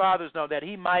did your fathers know, that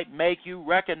he might make you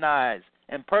recognize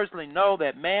and personally know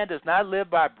that man does not live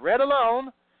by bread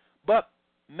alone, but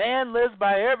man lives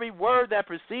by every word that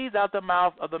proceeds out the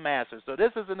mouth of the master. So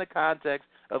this is in the context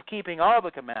of keeping all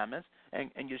the commandments, and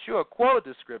Yeshua quoted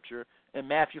the scripture in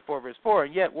Matthew 4, verse 4,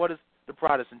 and yet what does the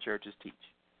Protestant churches teach?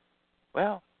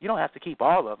 Well, you don't have to keep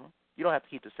all of them. You don't have to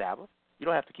keep the Sabbath. You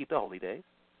don't have to keep the holy days.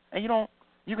 And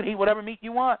you can eat whatever meat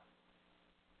you want.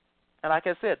 And like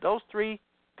I said, those 3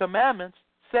 commandments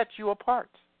set you apart.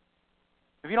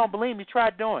 If you don't believe me, try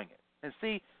doing it and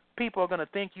see people are going to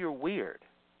think you're weird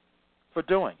for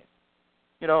doing it.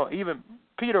 You know, even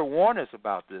Peter warned us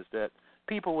about this, that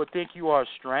people would think you are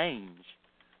strange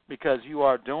because you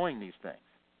are doing these things.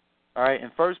 All right,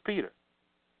 in 1 Peter,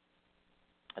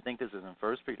 I think this is in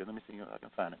 1 Peter. Let me see if I can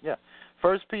find it. Yeah,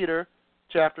 1 Peter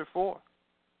chapter 4.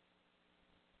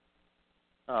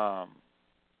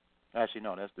 Actually,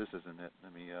 no, this isn't it.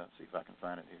 Let me see if I can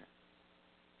find it here.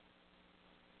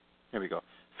 Here we go.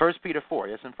 1 Peter 4.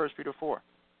 Yes, in 1 Peter 4.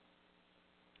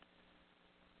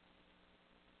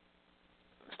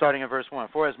 Starting in verse 1.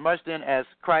 For as much then as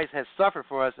Christ has suffered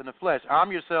for us in the flesh,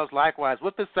 arm yourselves likewise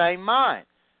with the same mind.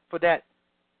 For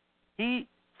he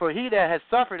that has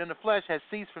suffered in the flesh has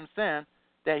ceased from sin,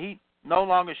 that he no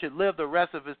longer should live the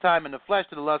rest of his time in the flesh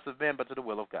to the lust of men, but to the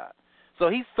will of God. So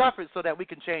he suffered so that we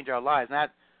can change our lives,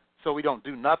 not so we don't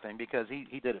do nothing, because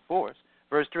he did it for us.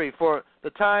 Verse 3, for the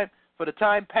time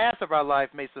past of our life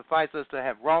may suffice us to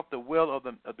have wrought the will of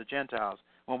the Gentiles,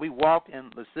 when we walked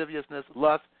in lasciviousness,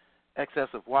 lust, excess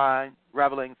of wine,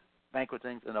 revelings,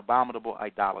 banquetings, and abominable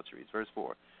idolatries. Verse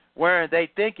 4, wherein they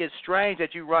think it strange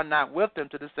that you run not with them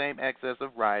to the same excess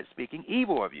of riot, speaking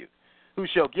evil of you, who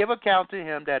shall give account to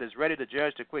him that is ready to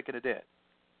judge the quick and the dead.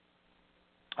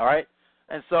 All right?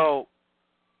 And so,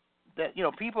 that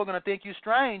people are going to think you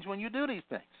strange when you do these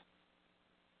things.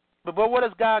 But what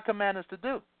does God command us to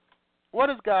do? What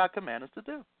does God command us to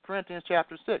do? Corinthians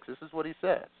chapter 6, this is what he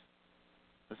says.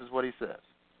 This is what he says.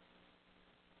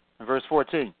 In verse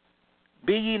 14,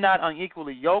 be ye not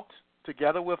unequally yoked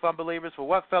together with unbelievers, for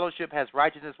what fellowship has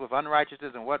righteousness with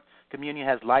unrighteousness, and what communion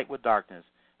has light with darkness?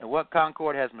 And what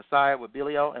concord has Messiah with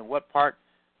Belial, and what part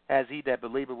has he that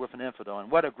believeth with an infidel?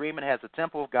 And what agreement has the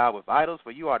temple of God with idols?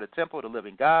 For you are the temple of the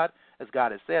living God, as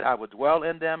God has said, I will dwell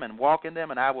in them and walk in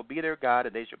them, and I will be their God,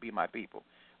 and they shall be my people.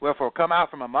 Wherefore come out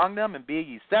from among them, and be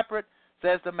ye separate,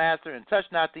 says the Master, and touch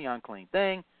not the unclean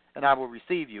thing, and I will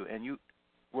receive you, and you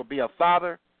will be a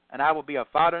father, and I will be a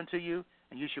father unto you,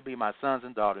 and you shall be my sons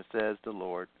and daughters, says the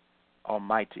Lord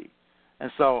Almighty.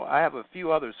 And so I have a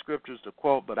few other scriptures to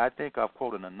quote, but I think I've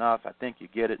quoted enough. I think you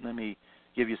get it. Let me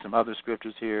give you some other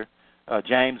scriptures here.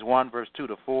 James 1, verse 2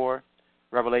 to 4,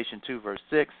 Revelation 2, verse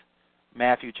 6,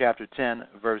 Matthew chapter 10,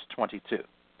 verse 22.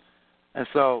 And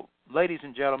so, ladies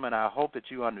and gentlemen, I hope that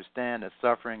you understand that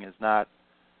suffering is not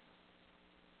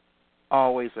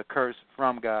always a curse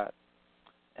from God,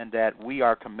 and that we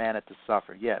are commanded to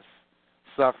suffer. Yes,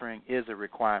 suffering is a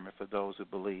requirement for those who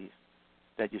believe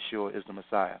that Yeshua is the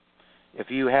Messiah. If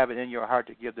you have it in your heart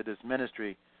to give to this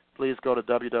ministry, please go to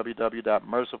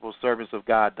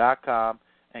www.mercifulservantsofgod.com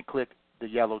and click the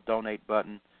yellow donate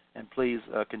button, and please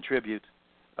contribute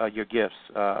your gifts.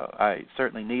 I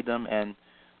certainly need them, and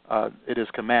it is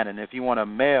commanded. And if you want to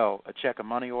mail a check or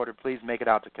money order, please make it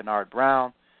out to Kennard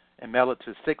Brown and mail it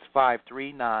to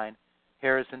 6539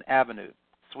 Harrison Avenue,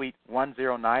 Suite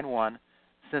 1091,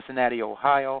 Cincinnati,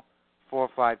 Ohio,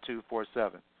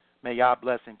 45247. May Yah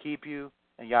bless and keep you,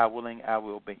 and Yah willing, I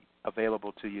will be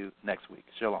available to you next week.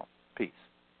 Shalom. Peace.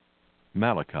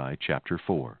 Malachi chapter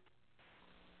 4.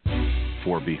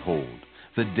 For behold,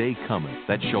 the day cometh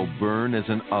that shall burn as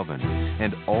an oven,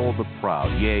 and all the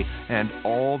proud, yea, and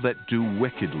all that do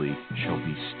wickedly shall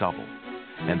be stubble.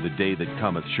 And the day that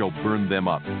cometh shall burn them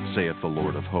up, saith the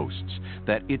Lord of hosts,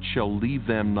 that it shall leave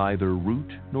them neither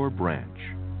root nor branch.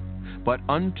 But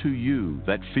unto you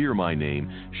that fear my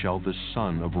name shall the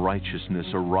Son of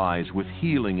Righteousness arise with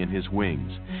healing in his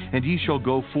wings, and ye shall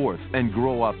go forth and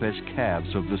grow up as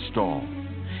calves of the stall.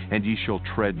 And ye shall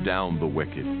tread down the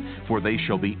wicked, for they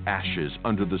shall be ashes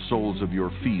under the soles of your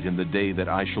feet in the day that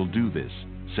I shall do this,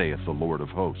 saith the Lord of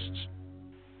hosts.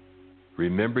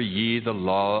 Remember ye the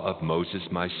law of Moses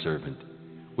my servant,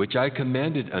 which I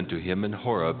commanded unto him in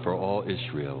Horeb for all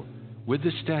Israel, with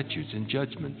the statutes and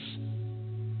judgments.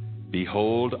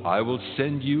 Behold, I will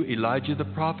send you Elijah the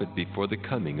prophet before the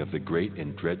coming of the great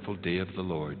and dreadful day of the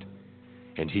Lord.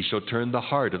 And he shall turn the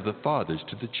heart of the fathers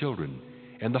to the children,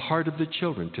 and the heart of the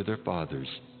children to their fathers,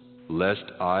 lest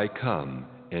I come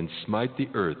and smite the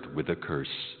earth with a curse.